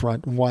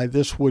forefront and why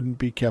this wouldn't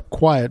be kept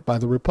quiet by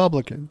the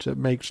Republicans. It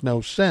makes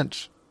no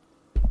sense.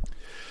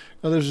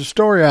 Now, there's a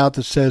story out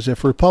that says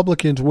if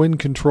Republicans win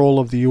control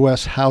of the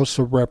U.S. House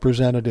of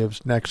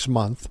Representatives next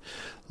month,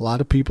 a lot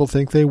of people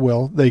think they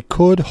will, they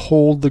could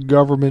hold the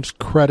government's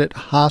credit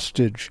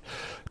hostage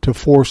to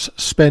force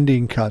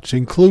spending cuts,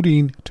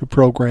 including to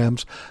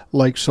programs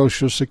like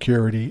Social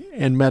Security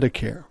and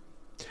Medicare.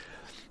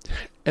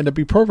 And to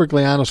be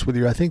perfectly honest with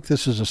you, I think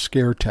this is a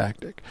scare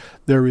tactic.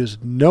 There is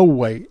no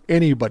way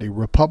anybody,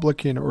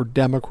 Republican or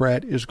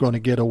Democrat, is going to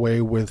get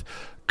away with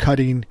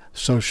cutting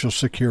Social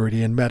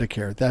Security and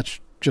Medicare. That's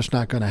just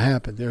not going to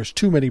happen. There's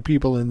too many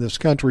people in this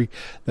country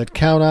that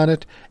count on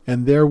it,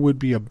 and there would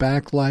be a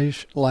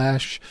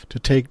backlash to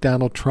take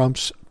Donald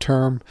Trump's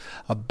term,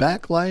 a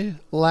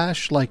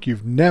backlash like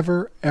you've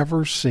never,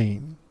 ever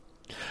seen.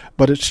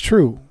 But it's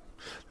true.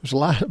 There's a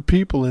lot of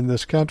people in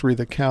this country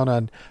that count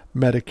on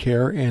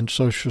Medicare and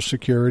Social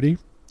Security,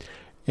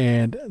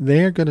 and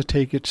they're going to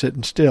take it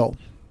sitting still.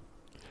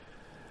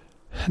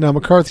 Now,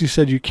 McCarthy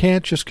said you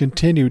can't just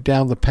continue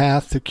down the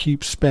path to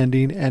keep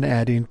spending and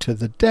adding to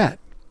the debt.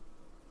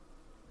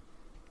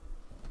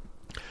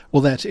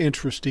 Well, that's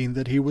interesting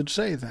that he would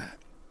say that.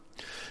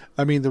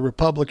 I mean, the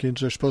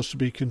Republicans are supposed to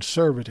be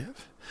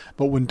conservative.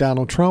 But when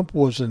Donald Trump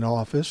was in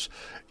office,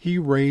 he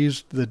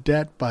raised the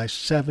debt by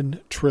 $7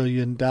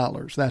 trillion.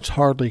 That's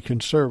hardly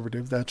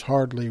conservative. That's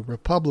hardly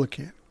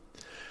Republican.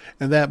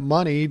 And that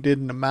money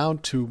didn't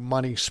amount to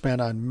money spent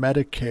on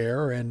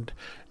Medicare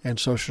and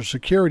Social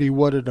Security.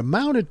 What it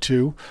amounted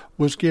to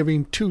was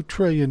giving $2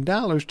 trillion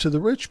to the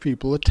rich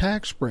people, a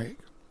tax break.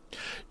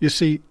 You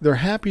see, they're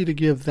happy to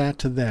give that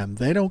to them.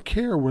 They don't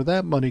care where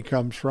that money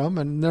comes from,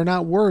 and they're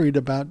not worried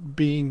about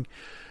being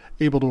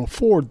able to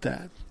afford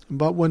that.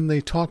 But when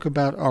they talk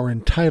about our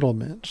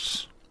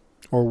entitlements,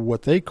 or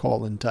what they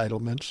call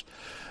entitlements,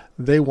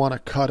 they want to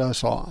cut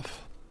us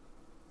off.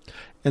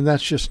 And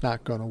that's just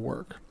not going to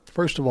work.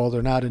 First of all,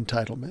 they're not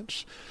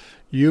entitlements.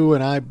 You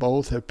and I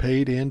both have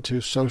paid into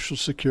Social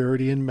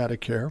Security and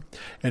Medicare,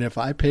 and if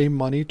I pay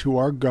money to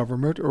our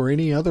government or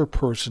any other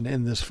person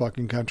in this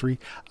fucking country,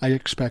 I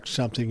expect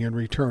something in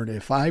return.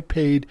 If I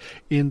paid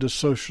into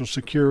Social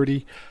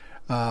Security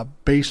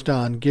based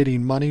on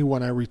getting money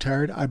when I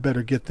retired, I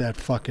better get that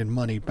fucking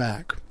money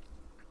back.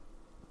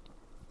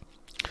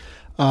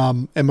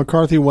 And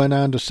McCarthy went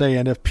on to say,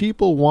 and if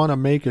people want to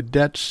make a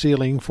debt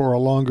ceiling for a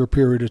longer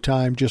period of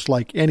time, just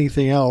like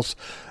anything else,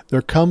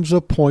 there comes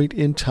a point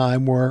in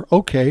time where,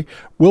 okay,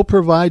 we'll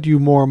provide you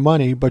more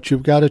money, but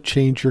you've got to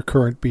change your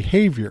current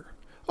behavior.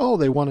 Oh,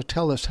 they want to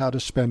tell us how to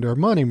spend our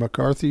money.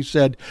 McCarthy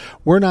said,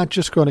 we're not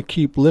just going to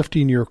keep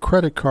lifting your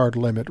credit card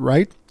limit,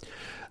 right?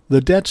 The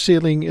debt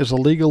ceiling is a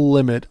legal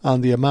limit on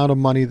the amount of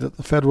money that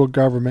the federal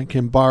government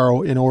can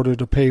borrow in order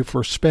to pay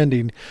for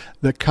spending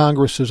that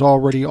Congress has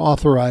already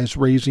authorized.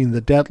 Raising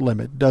the debt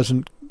limit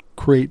doesn't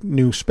create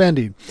new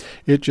spending.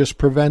 It just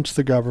prevents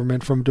the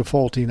government from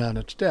defaulting on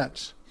its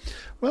debts.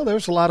 Well,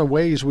 there's a lot of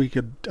ways we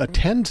could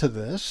attend to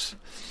this.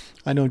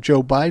 I know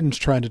Joe Biden's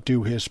trying to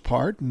do his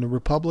part, and the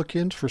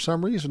Republicans, for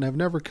some reason, have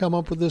never come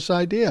up with this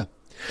idea.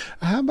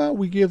 How about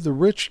we get the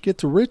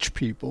rich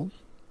people,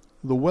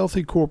 the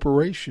wealthy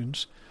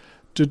corporations,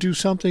 to do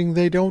something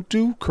they don't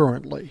do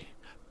currently?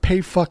 Pay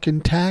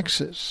fucking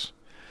taxes.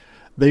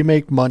 They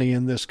make money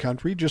in this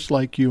country just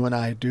like you and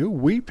I do.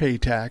 We pay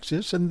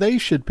taxes, and they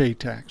should pay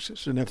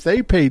taxes. And if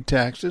they paid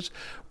taxes,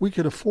 we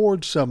could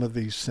afford some of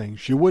these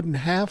things. You wouldn't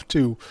have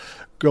to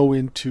go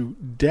into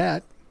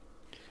debt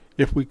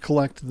if we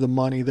collected the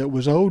money that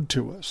was owed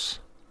to us.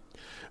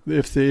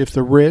 If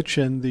the rich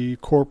and the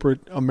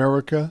corporate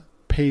America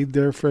paid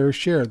their fair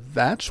share,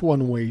 that's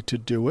one way to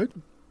do it.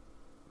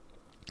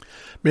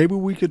 Maybe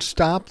we could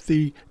stop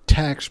the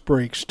tax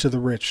breaks to the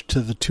rich to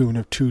the tune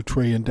of $2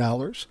 trillion.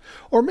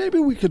 Or maybe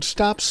we could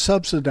stop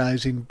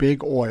subsidizing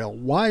big oil.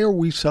 Why are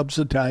we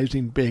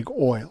subsidizing big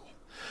oil?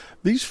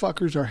 These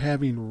fuckers are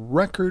having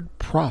record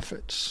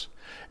profits,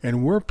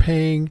 and we're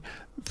paying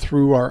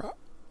through our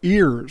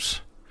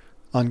ears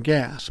on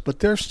gas, but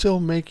they're still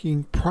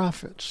making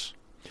profits.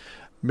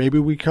 Maybe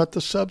we cut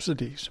the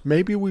subsidies.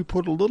 Maybe we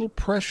put a little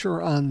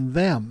pressure on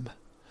them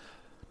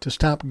to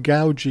stop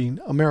gouging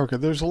America.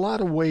 There's a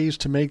lot of ways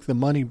to make the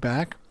money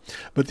back,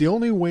 but the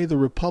only way the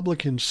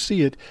Republicans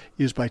see it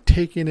is by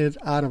taking it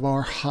out of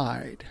our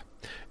hide.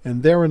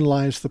 And therein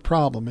lies the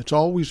problem. It's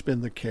always been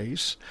the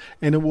case,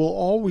 and it will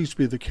always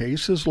be the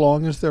case as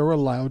long as they're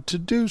allowed to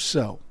do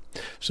so.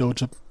 So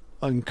it's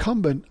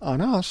incumbent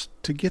on us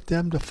to get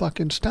them to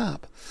fucking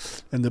stop.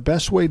 And the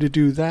best way to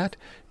do that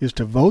is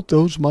to vote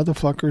those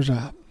motherfuckers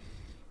up.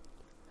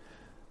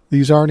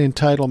 These aren't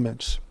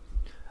entitlements.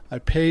 I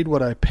paid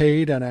what I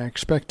paid, and I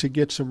expect to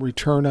get some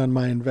return on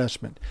my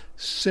investment.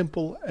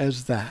 Simple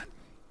as that.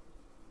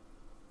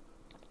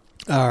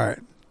 All right.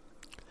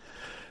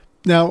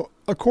 Now,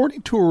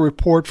 according to a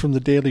report from the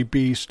Daily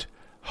Beast,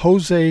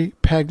 Jose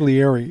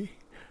Pagliari,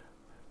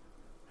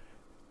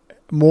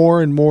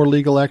 more and more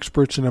legal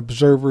experts and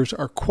observers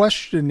are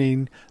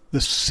questioning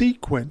the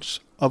sequence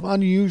of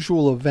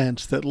unusual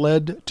events that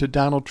led to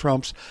Donald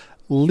Trump's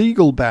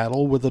legal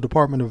battle with the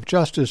Department of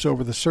Justice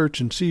over the search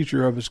and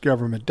seizure of his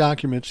government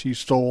documents he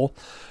stole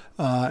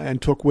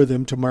and took with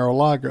him to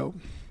Mar-a-Lago.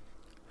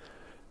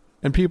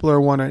 And people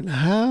are wondering,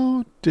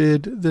 how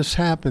did this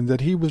happen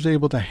that he was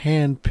able to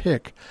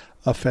handpick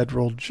a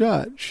federal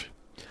judge?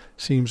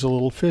 Seems a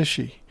little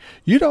fishy.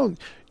 You don't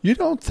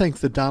think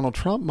that Donald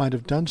Trump might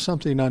have done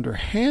something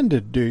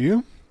underhanded, do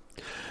you?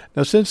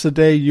 Now, since the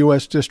day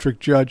U.S. District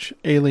Judge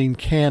Aileen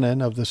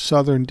Cannon of the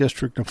Southern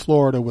District of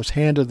Florida was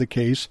handed the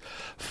case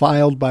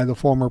filed by the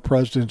former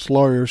president's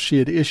lawyers, she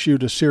had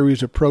issued a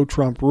series of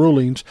pro-Trump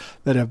rulings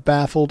that have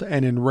baffled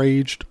and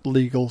enraged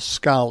legal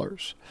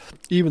scholars.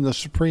 Even the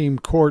Supreme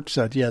Court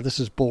said, yeah, this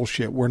is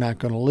bullshit. We're not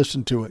going to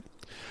listen to it.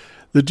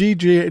 The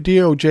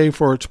DOJ,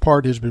 for its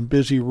part, has been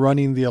busy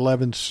running the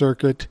 11th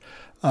Circuit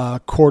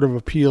Court of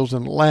Appeals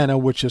in Atlanta,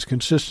 which has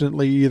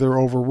consistently either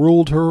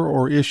overruled her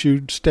or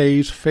issued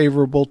stays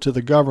favorable to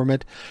the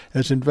government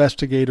as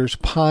investigators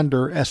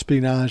ponder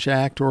Espionage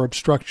Act or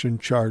obstruction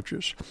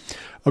charges.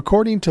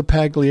 According to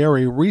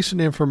Pagliari, recent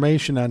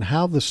information on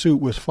how the suit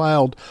was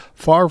filed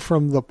far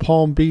from the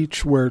Palm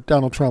Beach where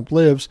Donald Trump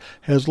lives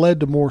has led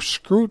to more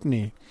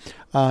scrutiny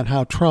on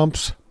how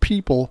Trump's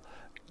people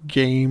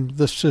game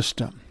the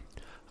system.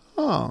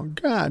 Oh,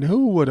 God,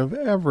 who would have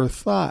ever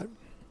thought?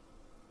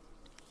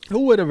 Who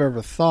would have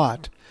ever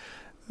thought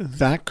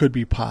that could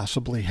be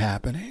possibly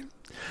happening?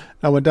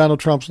 Now, when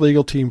Donald Trump's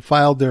legal team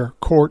filed their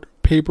court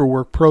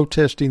paperwork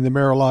protesting the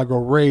Mar-a-Lago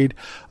raid,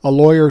 a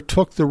lawyer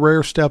took the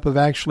rare step of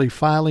actually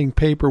filing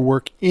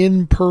paperwork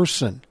in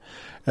person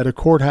at a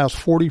courthouse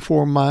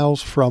 44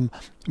 miles from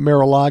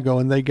Mar-a-Lago,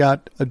 and they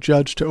got a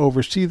judge to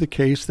oversee the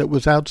case that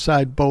was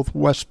outside both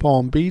West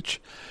Palm Beach,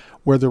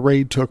 where the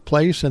raid took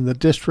place, and the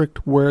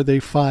district where they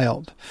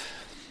filed.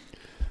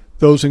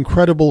 Those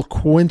incredible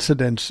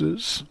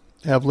coincidences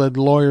have led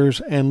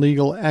lawyers and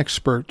legal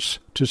experts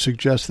to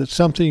suggest that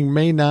something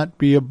may not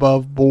be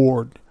above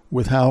board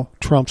with how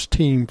Trump's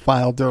team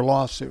filed their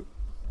lawsuit.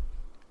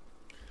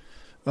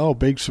 Oh,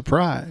 big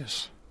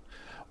surprise.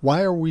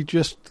 Why are we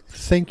just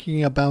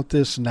thinking about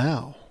this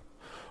now?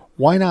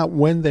 Why not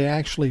when they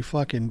actually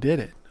fucking did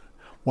it?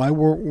 Why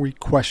weren't we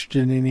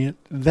questioning it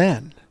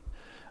then?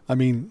 I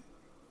mean,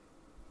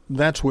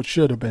 that's what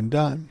should have been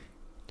done.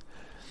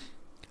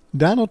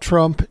 Donald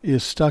Trump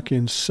is stuck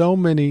in so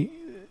many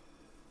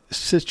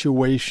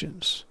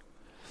situations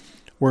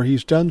where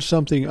he's done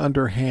something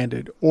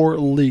underhanded or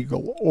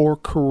illegal or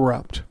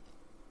corrupt.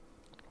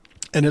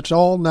 And it's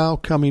all now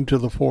coming to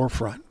the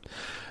forefront.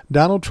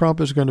 Donald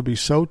Trump is going to be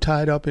so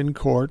tied up in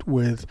court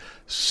with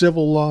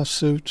civil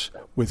lawsuits,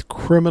 with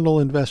criminal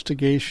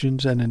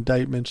investigations and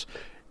indictments,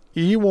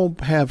 he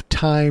won't have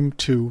time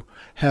to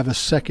have a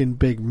second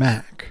Big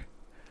Mac.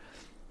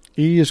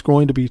 He is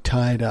going to be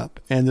tied up.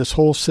 And this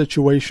whole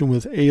situation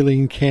with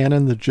Aileen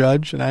Cannon, the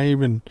judge, and I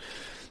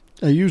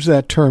use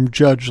that term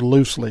judge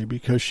loosely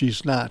because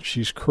she's not.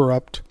 She's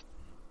corrupt.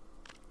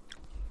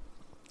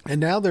 And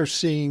now they're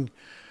seeing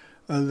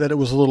that it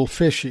was a little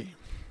fishy.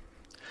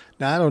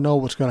 Now, I don't know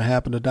what's going to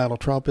happen to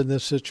Donald Trump in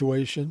this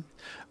situation,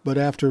 but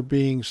after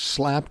being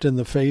slapped in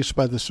the face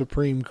by the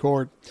Supreme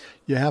Court,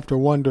 you have to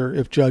wonder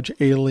if Judge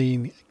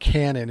Aileen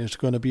Cannon is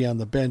going to be on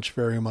the bench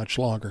very much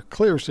longer.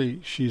 Clearly,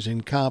 she's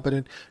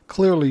incompetent.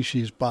 Clearly,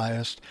 she's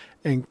biased.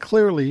 And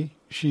clearly,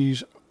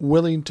 she's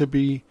willing to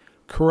be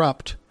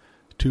corrupt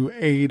to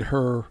aid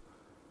her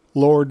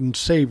Lord and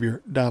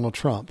Savior, Donald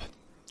Trump.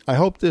 I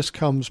hope this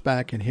comes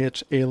back and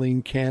hits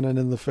Aileen Cannon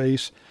in the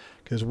face,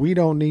 because we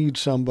don't need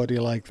somebody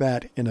like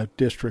that in a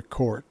district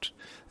court.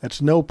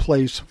 That's no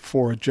place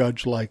for a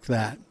judge like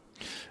that.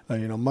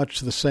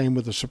 Much the same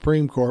with the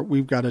Supreme Court.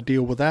 We've got to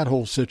deal with that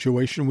whole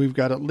situation. We've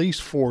got at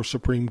least 4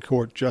 Supreme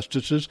Court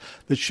justices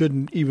that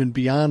shouldn't even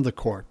be on the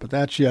court, but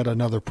that's yet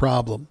another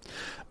problem.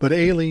 But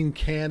Aileen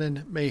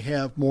Cannon may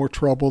have more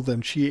trouble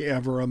than she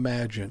ever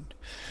imagined.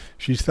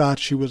 She thought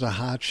she was a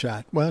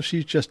hotshot. Well,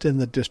 she's just in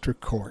the district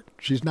court.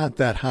 She's not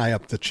that high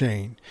up the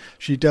chain.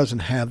 She doesn't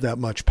have that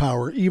much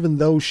power, even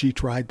though she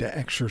tried to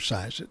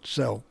exercise it.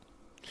 So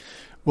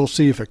we'll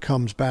see if it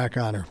comes back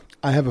on her.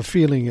 I have a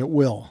feeling it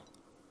will.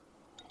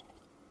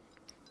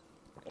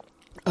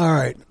 All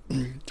right,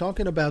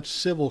 talking about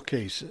civil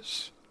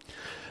cases.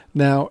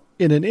 Now,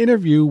 in an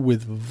interview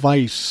with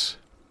Vice,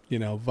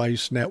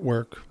 Vice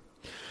Network,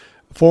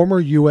 former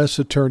U.S.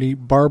 Attorney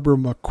Barbara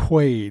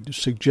McQuade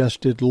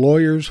suggested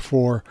lawyers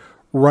for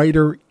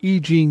writer E.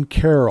 Jean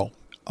Carroll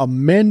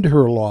amend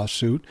her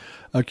lawsuit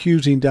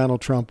accusing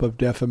Donald Trump of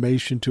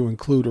defamation to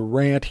include a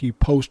rant he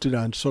posted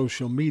on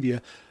social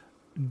media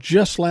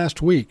just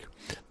last week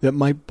that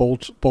might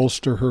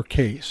bolster her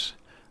case.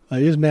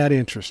 Isn't that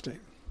interesting?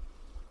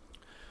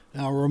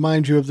 Now, I'll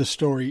remind you of the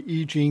story.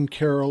 E. Jean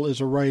Carroll is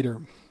a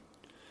writer.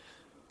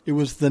 It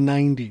was the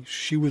 90s.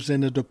 She was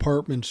in a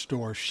department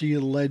store. She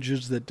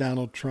alleges that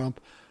Donald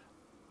Trump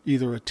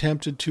either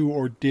attempted to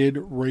or did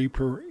rape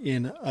her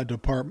in a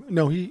department.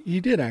 No, he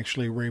did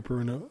actually rape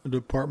her in a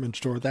department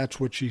store. That's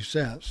what she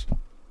says.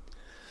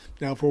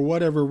 Now, for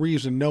whatever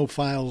reason, no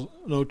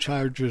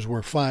charges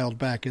were filed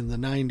back in the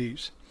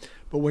 90s.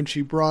 But when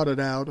she brought it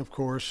out, of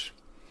course,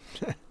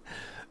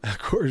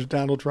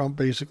 Donald Trump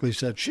basically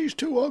said, she's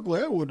too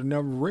ugly. I would have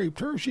never raped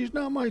her. She's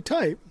not my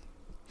type.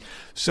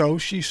 So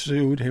she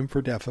sued him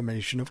for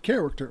defamation of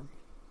character.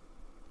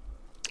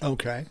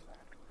 Okay.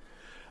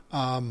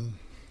 And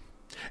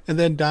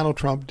then Donald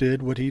Trump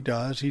did what he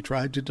does. He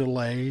tried to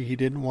delay. He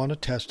didn't want to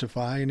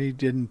testify, and he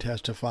didn't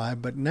testify.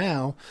 But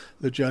now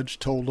the judge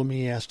told him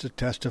he has to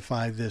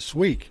testify this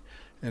week.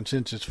 And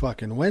since it's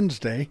fucking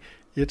Wednesday,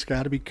 it's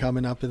got to be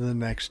coming up in the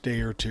next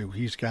day or two.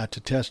 He's got to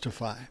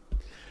testify.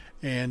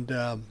 And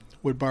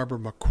what Barbara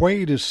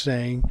McQuade is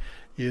saying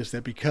is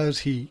that because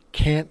he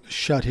can't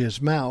shut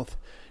his mouth,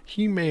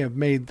 he may have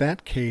made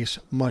that case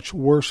much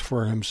worse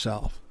for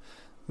himself.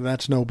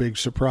 That's no big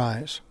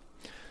surprise.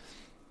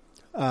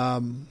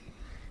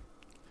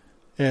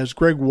 As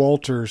Greg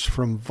Walters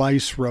from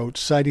Vice wrote,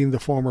 citing the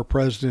former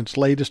president's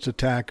latest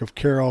attack of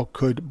Carroll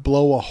could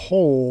blow a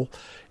hole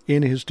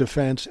in his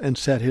defense and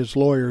set his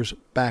lawyers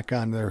back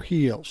on their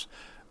heels,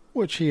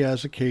 which he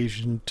has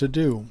occasion to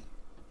do.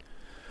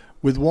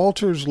 With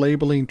Walters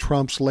labeling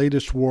Trump's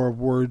latest war of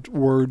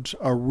words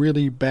a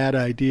really bad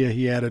idea,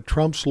 he added,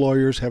 Trump's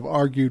lawyers have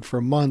argued for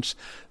months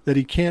that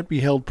he can't be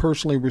held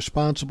personally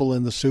responsible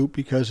in the suit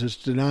because his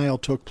denial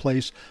took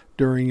place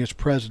during his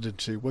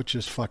presidency, which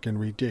is fucking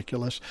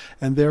ridiculous,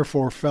 and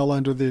therefore fell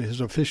under his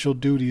official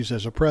duties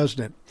as a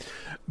president.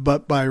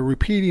 But by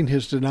repeating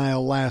his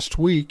denial last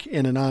week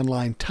in an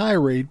online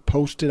tirade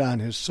posted on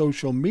his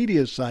social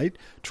media site,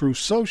 Truth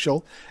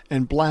Social,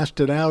 and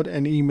blasted out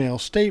an email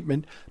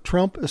statement,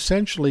 Trump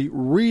essentially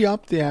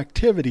re-upped the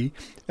activity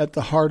at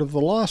the heart of the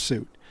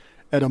lawsuit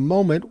at a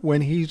moment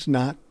when he's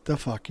not the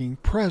fucking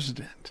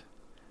president.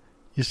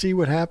 You see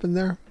what happened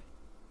there?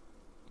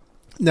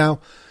 Now,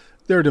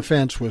 their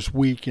defense was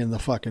weak in the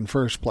fucking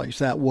first place.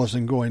 That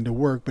wasn't going to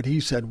work. But he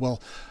said,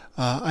 well,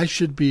 I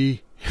should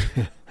be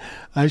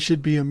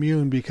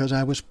immune because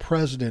I was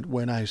president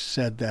when I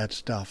said that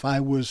stuff. I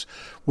was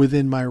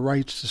within my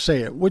rights to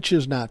say it, which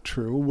is not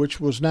true, which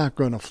was not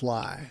going to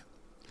fly.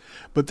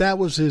 But that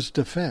was his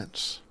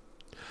defense.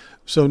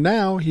 So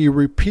now he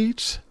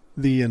repeats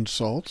the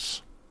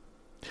insults.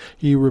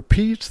 He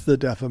repeats the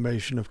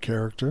defamation of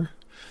character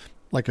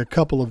like a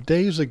couple of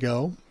days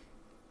ago,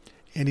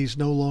 and he's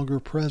no longer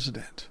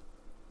president.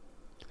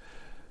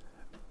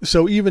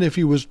 So even if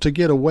he was to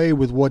get away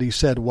with what he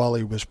said while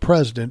he was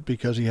president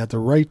because he had the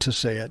right to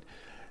say it,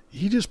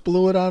 he just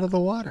blew it out of the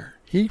water.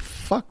 He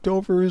fucked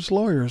over his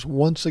lawyers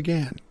once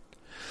again.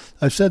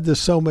 I've said this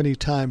so many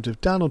times.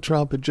 If Donald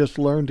Trump had just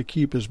learned to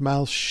keep his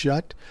mouth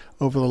shut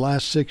over the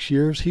last 6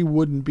 years, he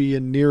wouldn't be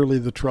in nearly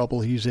the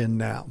trouble he's in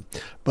now.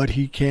 But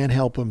he can't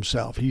help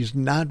himself. He's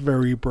not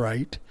very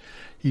bright.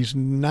 He's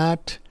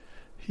not...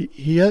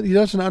 He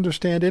doesn't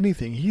understand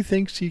anything. He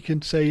thinks he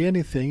can say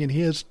anything, and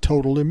he has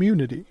total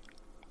immunity.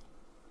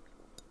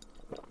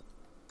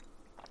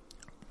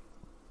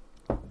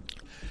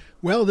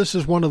 Well, this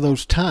is one of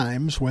those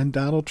times when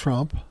Donald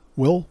Trump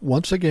will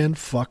once again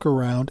fuck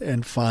around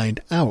and find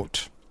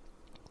out.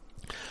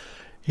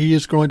 He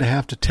is going to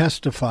have to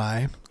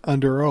testify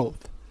under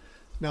oath.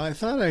 Now, I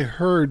thought I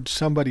heard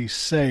somebody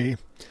say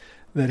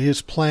that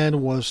his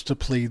plan was to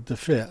plead the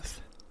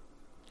Fifth.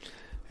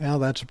 Well,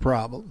 that's a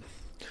problem.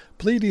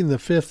 Pleading the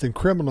Fifth in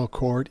criminal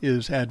court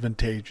is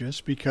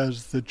advantageous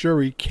because the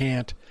jury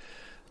can't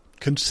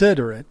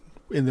consider it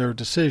in their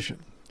decision.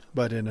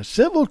 But in a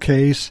civil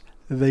case,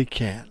 they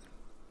can.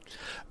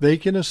 They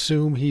can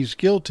assume he's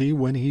guilty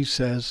when he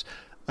says,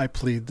 I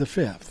plead the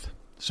Fifth.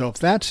 So if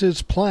that's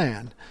his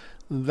plan,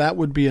 that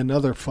would be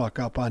another fuck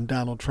up on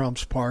Donald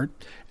Trump's part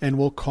and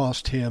will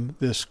cost him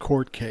this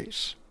court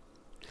case.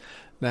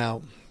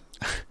 Now,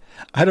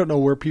 I don't know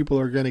where people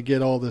are going to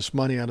get all this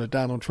money out of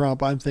Donald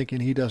Trump. I'm thinking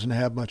he doesn't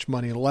have much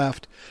money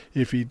left.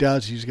 If he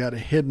does, he's got it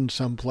hidden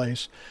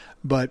someplace.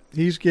 But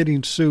he's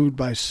getting sued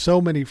by so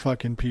many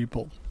fucking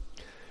people.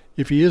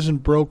 If he isn't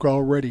broke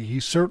already, he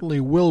certainly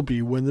will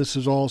be when this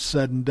is all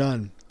said and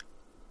done.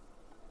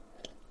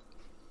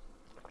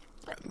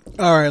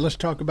 All right, let's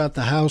talk about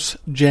the House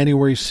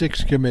January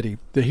 6th committee.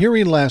 The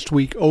hearing last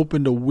week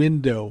opened a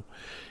window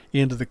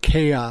into the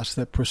chaos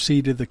that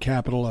preceded the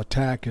Capitol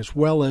attack, as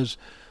well as,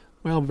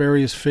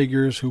 various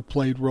figures who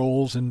played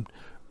roles in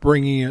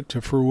bringing it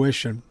to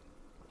fruition.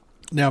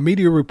 Now,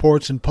 media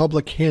reports and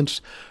public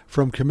hints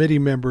from committee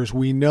members,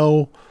 we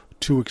know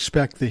to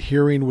expect the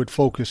hearing would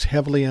focus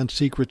heavily on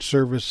Secret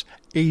Service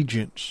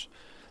agents,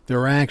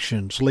 their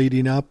actions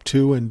leading up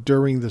to and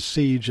during the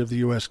siege of the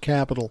U.S.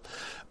 Capitol.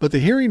 But the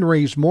hearing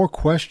raised more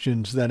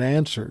questions than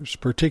answers,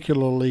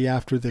 particularly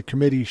after the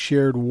committee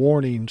shared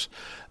warnings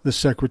the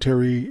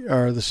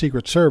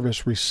Secret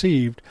Service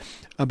received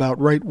about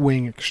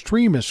right-wing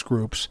extremist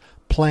groups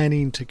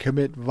planning to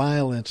commit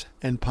violence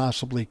and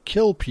possibly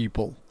kill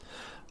people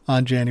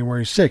on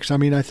January 6th. I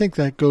mean, I think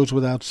that goes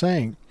without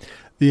saying.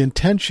 The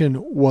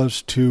intention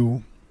was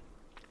to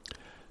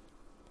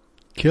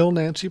kill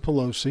Nancy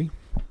Pelosi,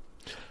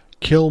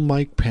 kill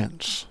Mike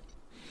Pence.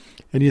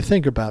 And you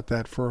think about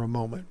that for a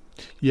moment.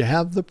 You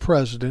have the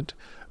president.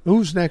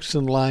 Who's next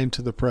in line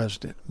to the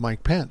president?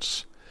 Mike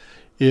Pence.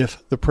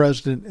 If the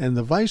president and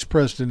the vice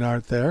president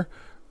aren't there,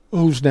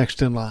 who's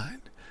next in line?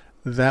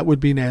 That would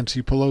be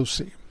Nancy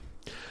Pelosi.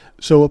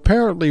 So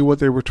apparently what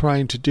they were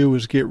trying to do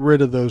is get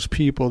rid of those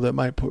people that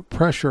might put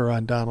pressure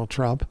on Donald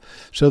Trump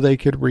so they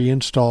could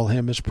reinstall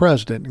him as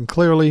president. And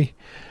clearly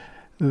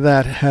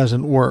that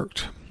hasn't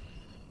worked.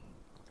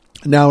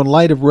 Now, in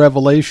light of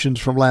revelations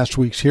from last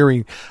week's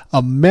hearing,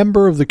 a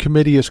member of the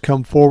committee has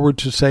come forward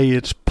to say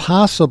it's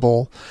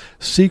possible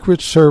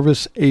Secret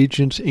Service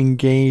agents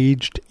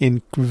engaged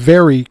in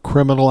very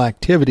criminal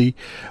activity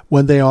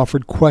when they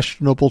offered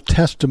questionable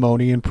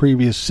testimony in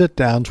previous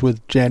sit-downs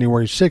with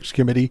January 6th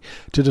committee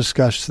to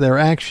discuss their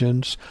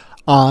actions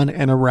on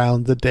and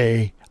around the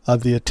day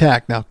of the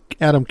attack. Now,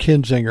 Adam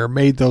Kinzinger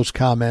made those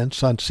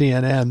comments on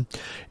CNN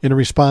in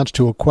response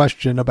to a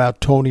question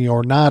about Tony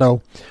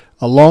Ornato,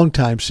 a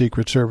longtime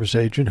Secret Service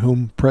agent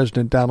whom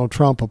President Donald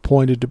Trump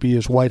appointed to be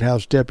his White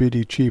House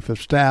Deputy Chief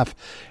of Staff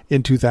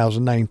in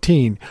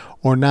 2019.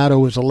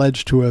 Ornato is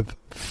alleged to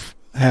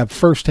have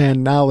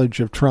firsthand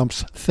knowledge of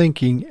Trump's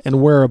thinking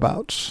and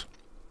whereabouts.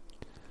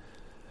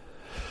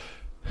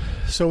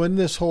 So in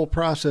this whole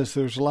process,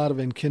 there's a lot of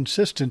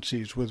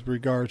inconsistencies with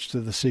regards to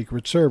the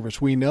Secret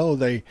Service. We know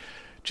they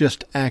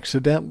just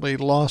accidentally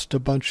lost a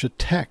bunch of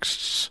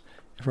texts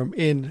from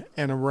in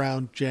and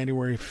around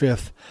January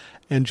 5th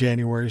and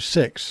January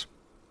 6th,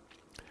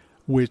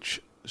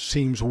 which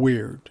seems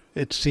weird.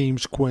 It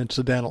seems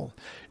coincidental.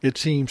 It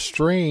seems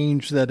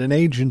strange that an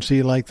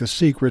agency like the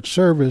Secret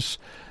Service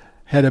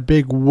had a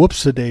big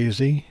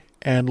whoopsie-daisy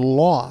and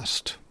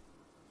lost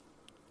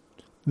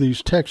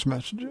these text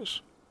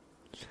messages.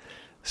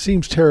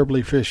 Seems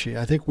terribly fishy.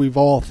 I think we've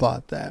all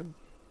thought that.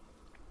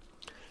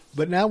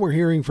 But now we're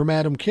hearing from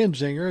Adam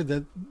Kinzinger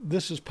that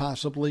this is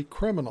possibly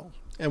criminal.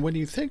 And when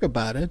you think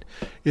about it,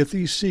 if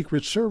these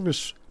Secret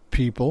Service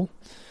people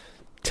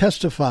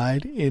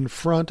testified in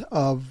front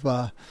of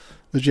the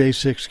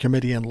J6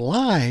 committee and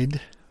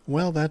lied,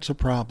 well, that's a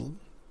problem.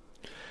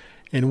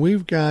 And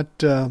we've got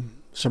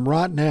some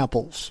rotten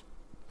apples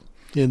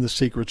in the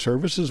Secret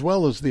Service as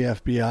well as the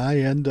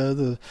FBI and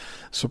the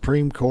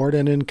Supreme Court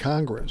and in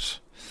Congress.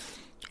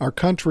 Our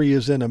country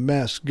is in a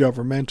mess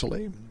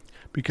governmentally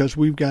because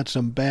we've got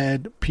some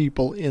bad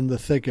people in the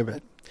thick of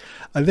it.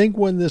 I think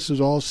when this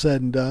is all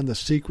said and done, the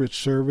Secret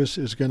Service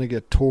is going to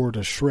get torn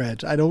to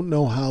shreds. I don't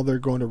know how they're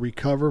going to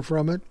recover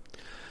from it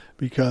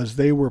because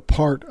they were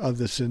part of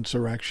this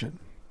insurrection.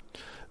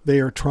 They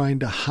are trying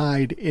to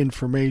hide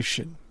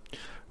information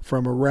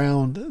from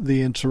around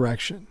the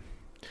insurrection.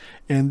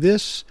 And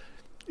this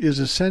is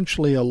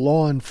essentially a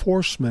law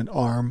enforcement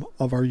arm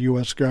of our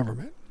U.S.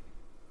 government.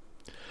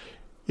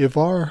 If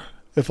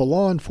a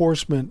law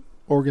enforcement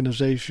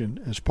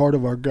organization as part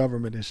of our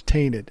government is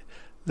tainted,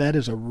 that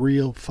is a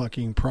real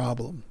fucking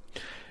problem.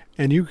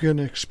 And you can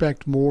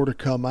expect more to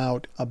come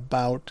out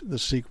about the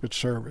Secret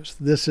Service.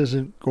 This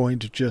isn't going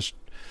to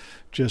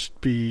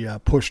just be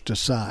pushed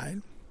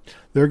aside.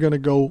 They're going to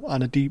go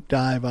on a deep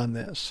dive on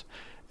this.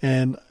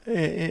 And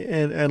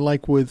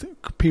like with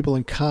people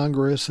in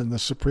Congress and the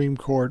Supreme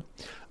Court,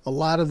 a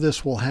lot of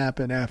this will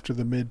happen after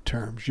the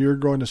midterms. You're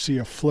going to see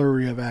a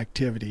flurry of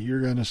activity.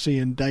 You're going to see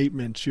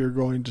indictments. You're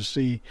going to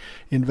see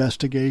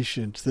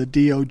investigations. The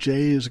DOJ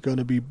is going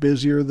to be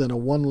busier than a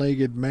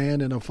one-legged man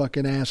in a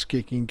fucking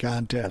ass-kicking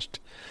contest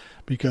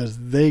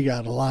because they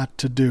got a lot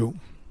to do.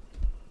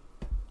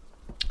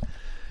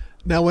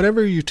 Now,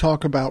 whenever you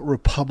talk about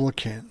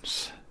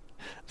Republicans,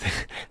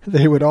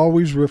 they would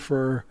always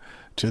refer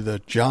to the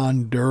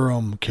John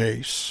Durham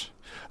case.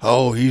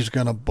 Oh, he's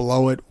going to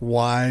blow it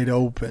wide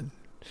open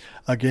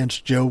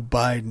against Joe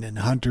Biden and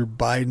Hunter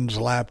Biden's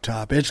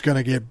laptop. It's going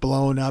to get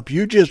blown up.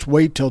 You just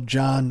wait till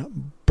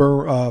John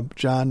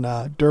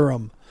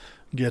Durham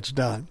gets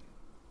done.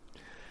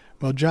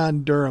 Well,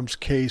 John Durham's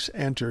case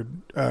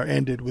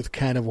ended with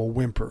kind of a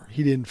whimper.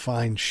 He didn't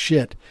find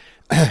shit.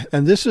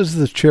 And this is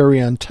the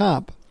cherry on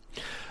top.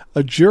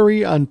 A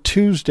jury on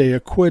Tuesday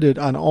acquitted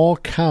on all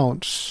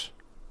counts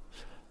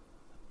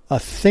a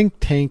think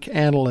tank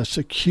analyst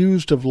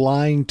accused of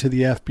lying to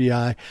the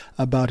FBI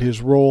about his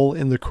role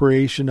in the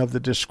creation of the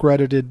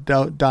discredited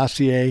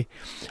dossier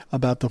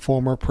about the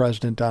former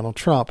President Donald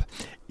Trump.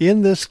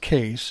 In this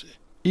case,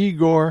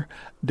 Igor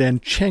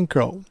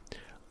Danchenko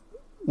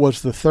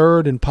was the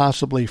third and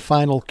possibly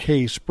final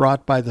case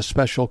brought by the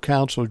special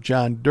counsel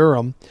John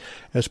Durham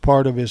as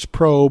part of his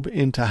probe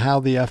into how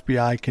the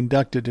FBI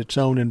conducted its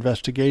own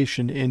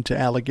investigation into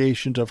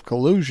allegations of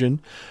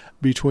collusion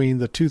between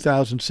the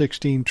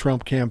 2016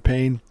 Trump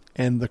campaign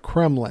and the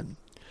Kremlin.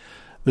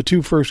 The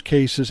two first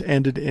cases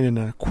ended in an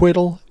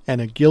acquittal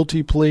and a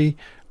guilty plea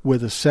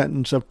with a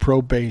sentence of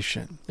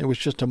probation. It was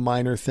just a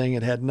minor thing.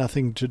 It had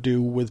nothing to do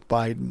with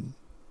Biden.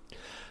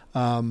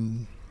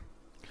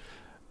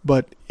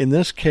 But in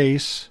this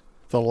case,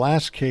 the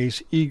last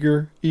case,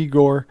 Igor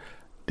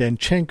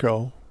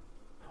Danchenko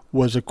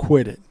was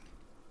acquitted.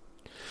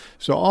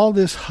 So all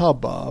this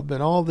hubbub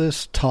and all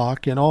this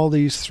talk and all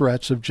these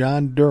threats of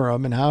John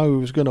Durham and how he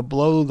was going to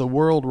blow the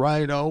world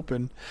right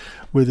open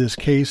with his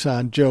case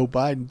on Joe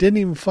Biden didn't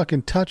even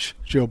fucking touch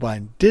Joe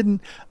Biden.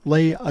 Didn't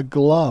lay a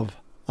glove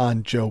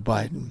on Joe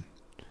Biden.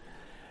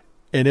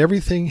 And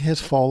everything has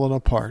fallen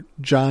apart.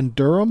 John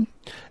Durham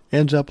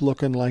ends up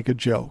looking like a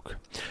joke.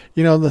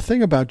 You know, the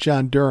thing about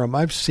John Durham,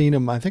 I've seen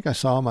him, I think I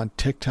saw him on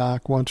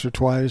TikTok once or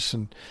twice,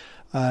 and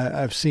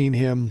I've seen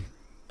him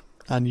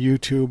on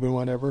YouTube and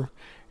whatever.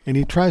 And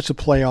he tries to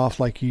play off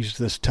like he's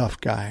this tough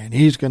guy and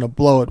he's going to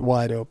blow it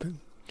wide open.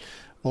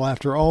 Well,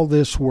 after all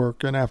this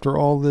work and after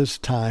all this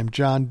time,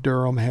 John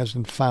Durham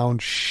hasn't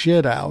found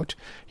shit out.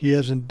 He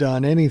hasn't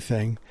done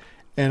anything.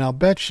 And I'll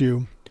bet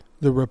you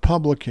the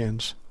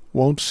Republicans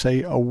won't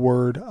say a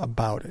word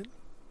about it.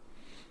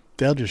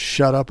 They'll just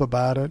shut up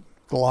about it,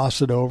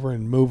 gloss it over,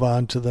 and move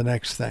on to the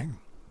next thing.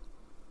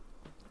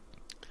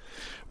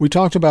 We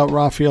talked about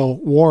Raphael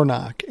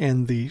Warnock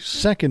and the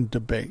second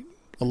debate,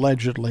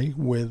 allegedly,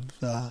 with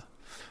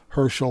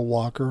Herschel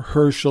Walker,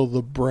 Herschel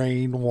the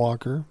Brain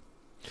Walker.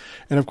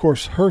 And, of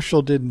course,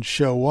 Herschel didn't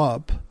show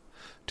up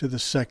to the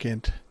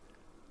second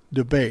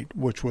debate,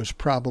 which was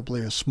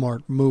probably a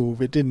smart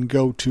move. It didn't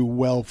go too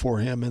well for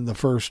him in the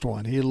first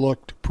one. He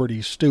looked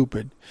pretty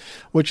stupid,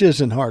 which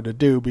isn't hard to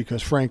do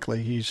because,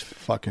 frankly, he's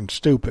fucking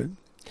stupid.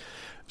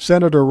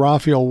 Senator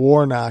Raphael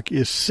Warnock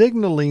is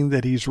signaling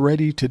that he's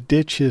ready to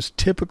ditch his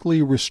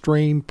typically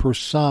restrained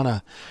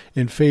persona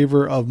in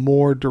favor of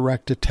more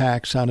direct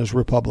attacks on his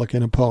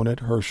Republican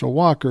opponent, Herschel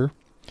Walker,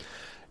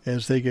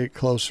 as they get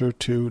closer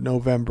to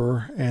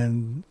November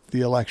and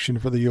the election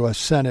for the U.S.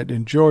 Senate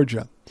in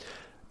Georgia.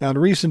 Now, in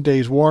recent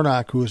days,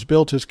 Warnock, who has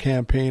built his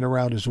campaign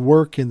around his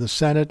work in the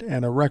Senate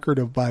and a record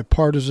of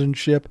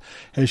bipartisanship,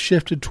 has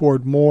shifted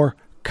toward more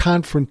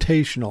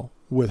confrontational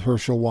with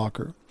Herschel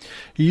Walker.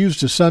 He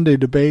used a Sunday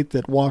debate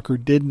that Walker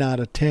did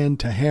not attend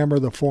to hammer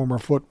the former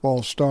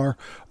football star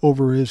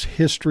over his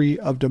history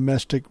of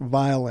domestic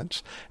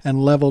violence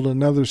and leveled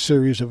another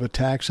series of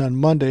attacks on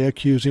Monday,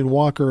 accusing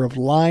Walker of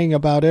lying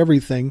about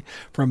everything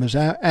from his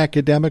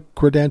academic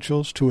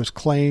credentials to his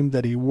claim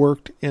that he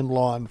worked in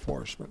law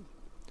enforcement.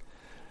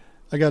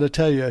 I got to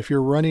tell you, if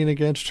you're running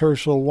against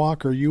Herschel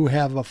Walker, you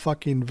have a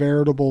fucking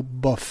veritable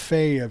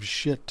buffet of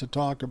shit to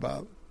talk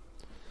about.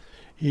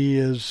 He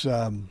is...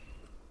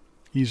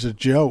 He's a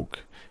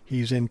joke.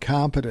 He's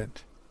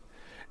incompetent.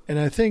 And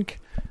I think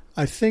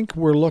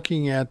we're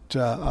looking at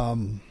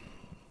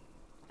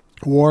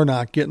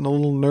Warnock getting a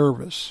little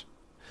nervous.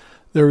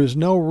 There is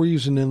no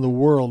reason in the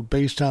world,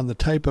 based on the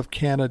type of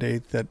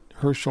candidate that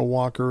Herschel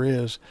Walker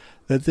is,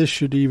 that this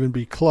should even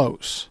be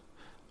close.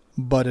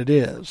 But it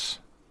is.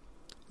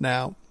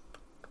 Now,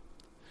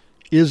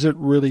 is it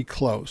really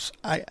close?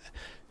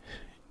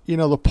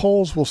 The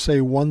polls will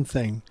say one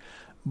thing,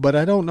 but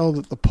I don't know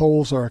that the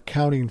polls are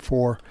accounting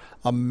for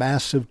a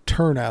massive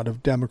turnout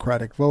of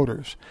Democratic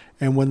voters.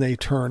 And when they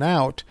turn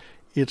out,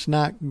 it's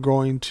not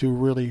going to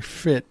really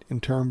fit in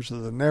terms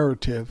of the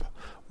narrative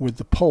with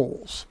the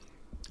polls.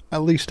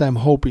 At least I'm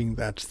hoping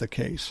that's the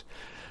case.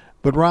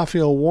 But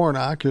Raphael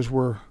Warnock, as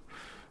we're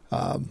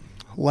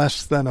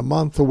less than a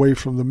month away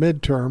from the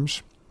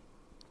midterms,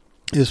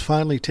 is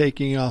finally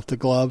taking off the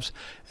gloves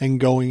and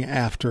going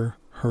after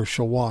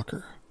Herschel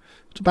Walker.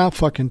 It's about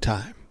fucking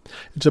time.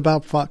 It's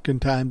about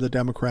fucking time the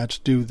Democrats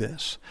do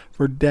this.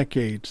 For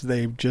decades,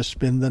 they've just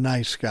been the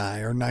nice guy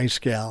or nice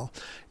gal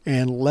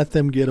and let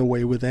them get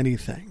away with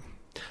anything.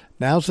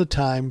 Now's the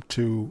time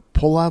to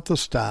pull out the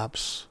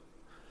stops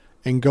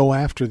and go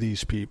after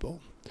these people.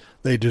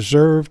 They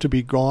deserve to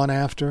be gone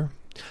after.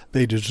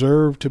 They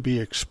deserve to be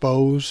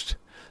exposed.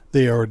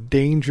 They are a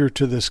danger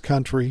to this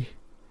country.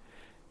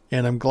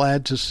 And I'm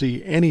glad to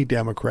see any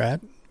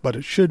Democrat, but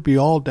it should be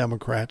all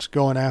Democrats,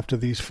 going after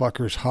these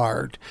fuckers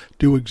hard.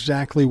 Do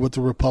exactly what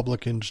the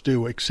Republicans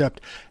do, except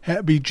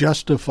be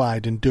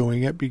justified in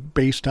doing it, be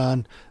based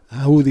on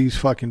who these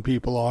fucking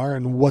people are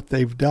and what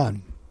they've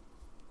done.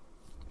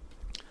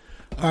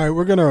 All right,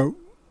 we're going to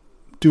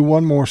do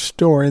one more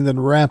story and then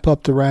wrap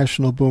up the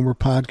Rational Boomer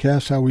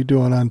podcast. How we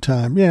doing on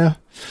time? Yeah,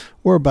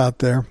 we're about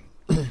there.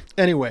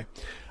 Anyway,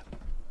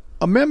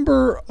 a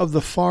member of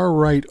the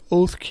far-right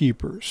Oath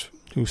Keepers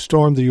who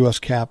stormed the U.S.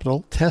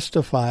 Capitol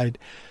testified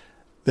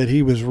that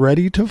he was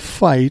ready to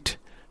fight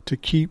to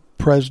keep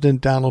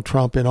President Donald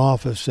Trump in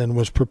office and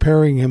was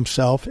preparing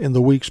himself in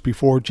the weeks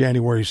before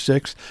January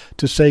 6th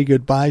to say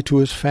goodbye to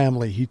his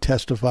family, he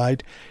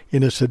testified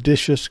in a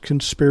seditious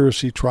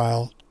conspiracy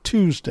trial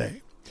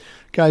Tuesday.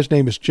 Guy's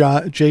name is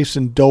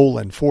Jason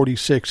Dolan,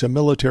 46, a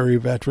military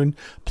veteran,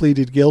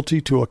 pleaded guilty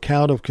to a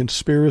count of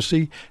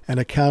conspiracy and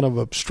a count of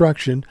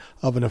obstruction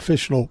of an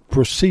official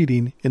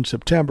proceeding in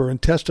September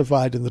and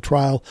testified in the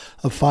trial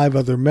of 5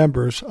 other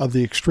members of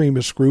the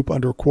extremist group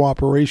under a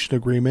cooperation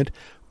agreement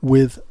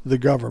with the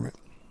government.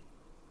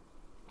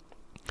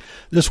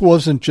 This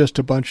wasn't just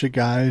a bunch of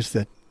guys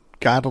that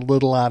got a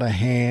little out of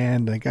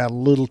hand and got a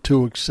little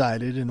too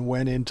excited and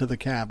went into the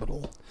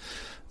Capitol.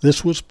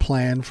 This was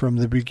planned from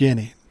the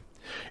beginning.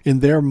 In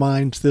their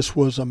minds, this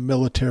was a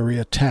military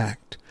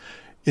attack.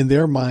 In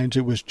their minds,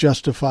 it was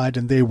justified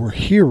and they were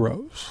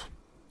heroes.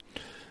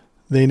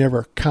 They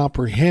never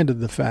comprehended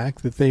the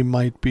fact that they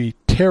might be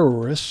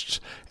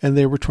terrorists and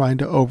they were trying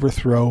to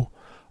overthrow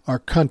our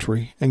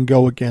country and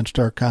go against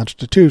our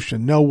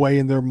Constitution. No way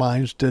in their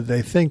minds did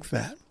they think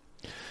that.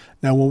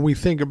 Now, when we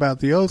think about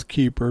the Oath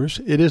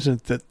Keepers, it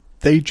isn't that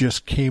they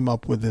just came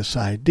up with this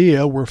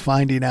idea. We're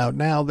finding out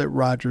now that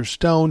Roger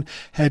Stone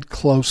had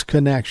close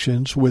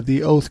connections with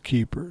the Oath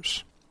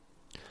Keepers.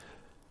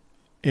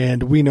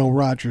 And we know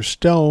Roger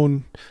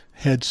Stone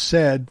had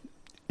said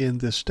in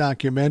this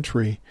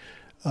documentary,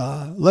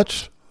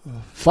 let's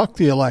fuck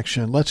the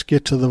election, let's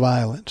get to the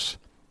violence.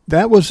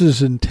 That was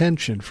his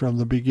intention from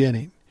the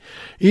beginning.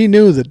 He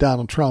knew that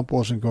Donald Trump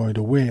wasn't going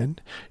to win.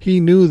 He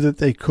knew that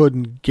they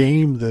couldn't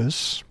game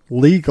this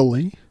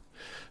legally.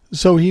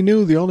 So he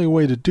knew the only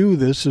way to do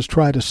this is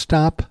try to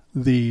stop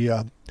the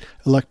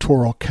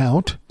electoral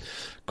count,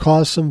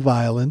 cause some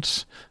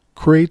violence,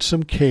 create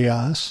some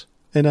chaos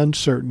and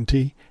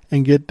uncertainty,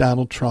 and get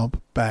Donald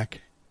Trump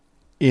back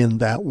in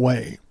that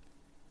way.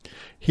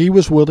 He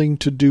was willing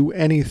to do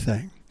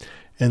anything.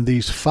 And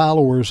these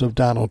followers of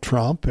Donald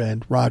Trump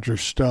and Roger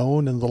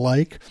Stone and the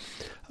like,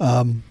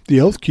 the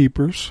Oath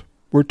Keepers,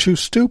 were too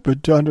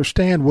stupid to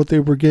understand what they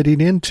were getting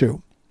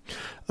into.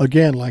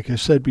 Again, like I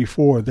said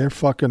before, they're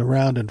fucking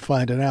around and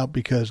finding out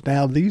because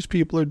now these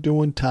people are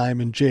doing time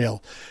in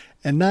jail.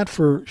 And not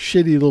for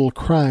shitty little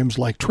crimes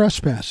like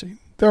trespassing.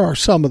 There are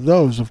some of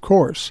those, of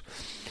course.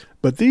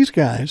 But these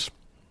guys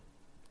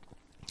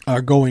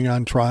are going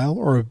on trial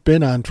or have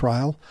been on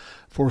trial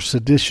for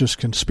seditious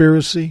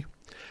conspiracy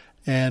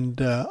and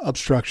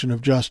obstruction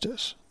of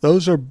justice.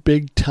 Those are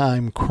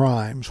big-time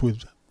crimes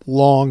with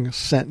long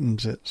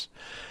sentences.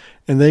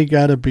 And they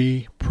got to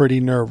be pretty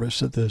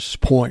nervous at this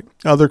point.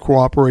 Other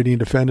cooperating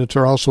defendants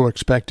are also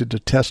expected to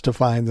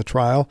testify in the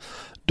trial.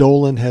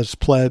 Dolan has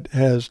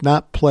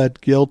not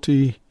pled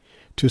guilty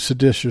to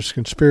seditious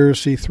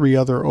conspiracy. 3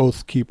 other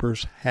Oath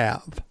Keepers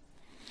have.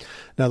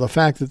 Now, the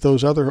fact that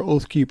those other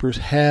Oath Keepers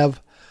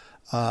have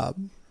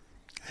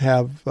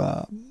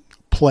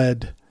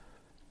pled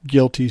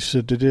guilty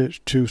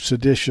to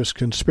seditious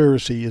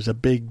conspiracy is a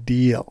big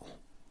deal.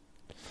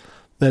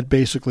 That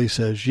basically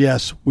says,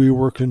 yes, we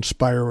were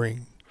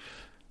conspiring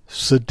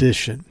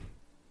sedition.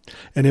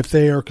 And if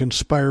they are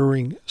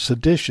conspiring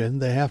sedition,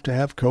 they have to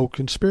have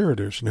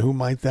co-conspirators. And who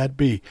might that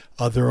be?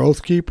 Other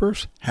Oath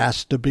Keepers?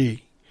 Has to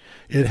be.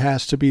 It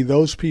has to be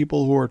those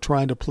people who are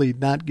trying to plead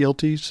not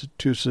guilty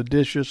to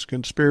seditious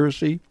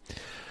conspiracy.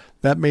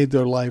 That made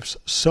their lives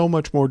so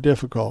much more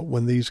difficult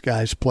when these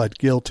guys pled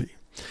guilty.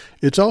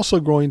 It's also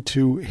going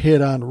to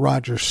hit on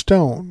Roger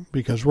Stone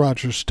because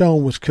Roger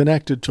Stone was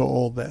connected to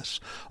all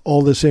this.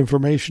 All this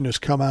information has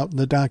come out in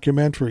the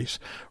documentaries.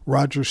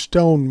 Roger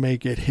Stone may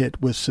get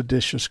hit with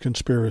seditious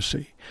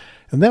conspiracy.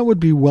 And that would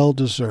be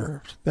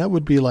well-deserved. That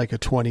would be like a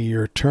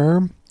 20-year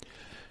term.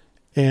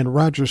 And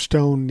Roger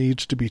Stone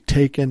needs to be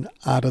taken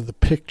out of the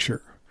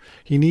picture.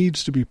 He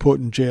needs to be put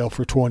in jail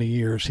for 20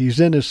 years. He's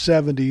in his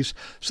 70s,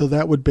 so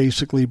that would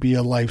basically be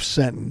a life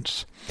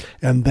sentence.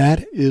 And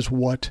that is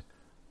what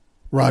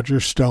Roger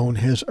Stone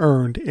has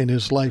earned in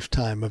his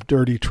lifetime of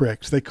dirty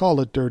tricks. They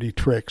call it dirty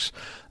tricks,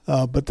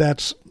 but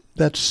that's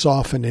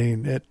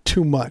softening it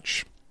too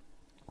much.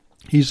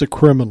 He's a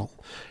criminal.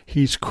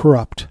 He's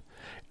corrupt.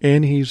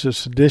 And he's a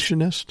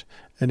seditionist,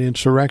 an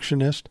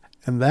insurrectionist,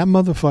 and that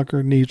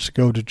motherfucker needs to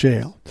go to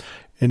jail.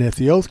 And if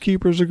the Oath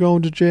Keepers are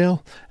going to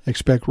jail,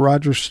 expect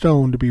Roger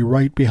Stone to be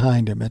right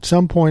behind him. At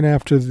some point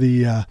after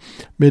the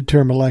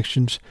midterm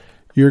elections,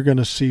 you're going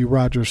to see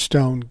Roger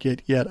Stone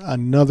get yet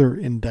another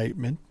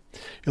indictment.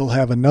 He'll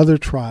have another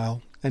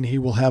trial, and he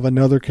will have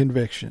another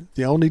conviction.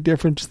 The only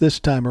difference this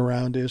time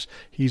around is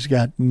he's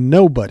got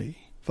nobody,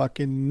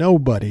 fucking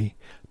nobody,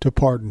 to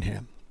pardon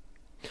him.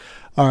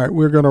 All right,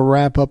 we're going to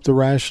wrap up the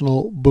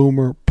Rational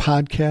Boomer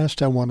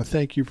podcast. I want to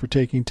thank you for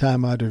taking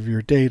time out of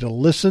your day to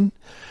listen.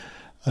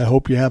 I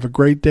hope you have a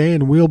great day,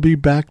 and we'll be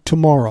back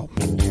tomorrow.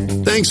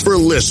 Thanks for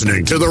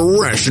listening to the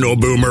Rational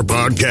Boomer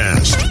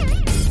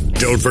podcast.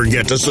 Don't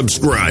forget to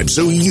subscribe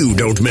so you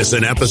don't miss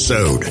an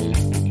episode.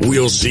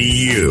 We'll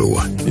see you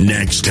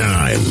next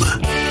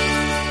time.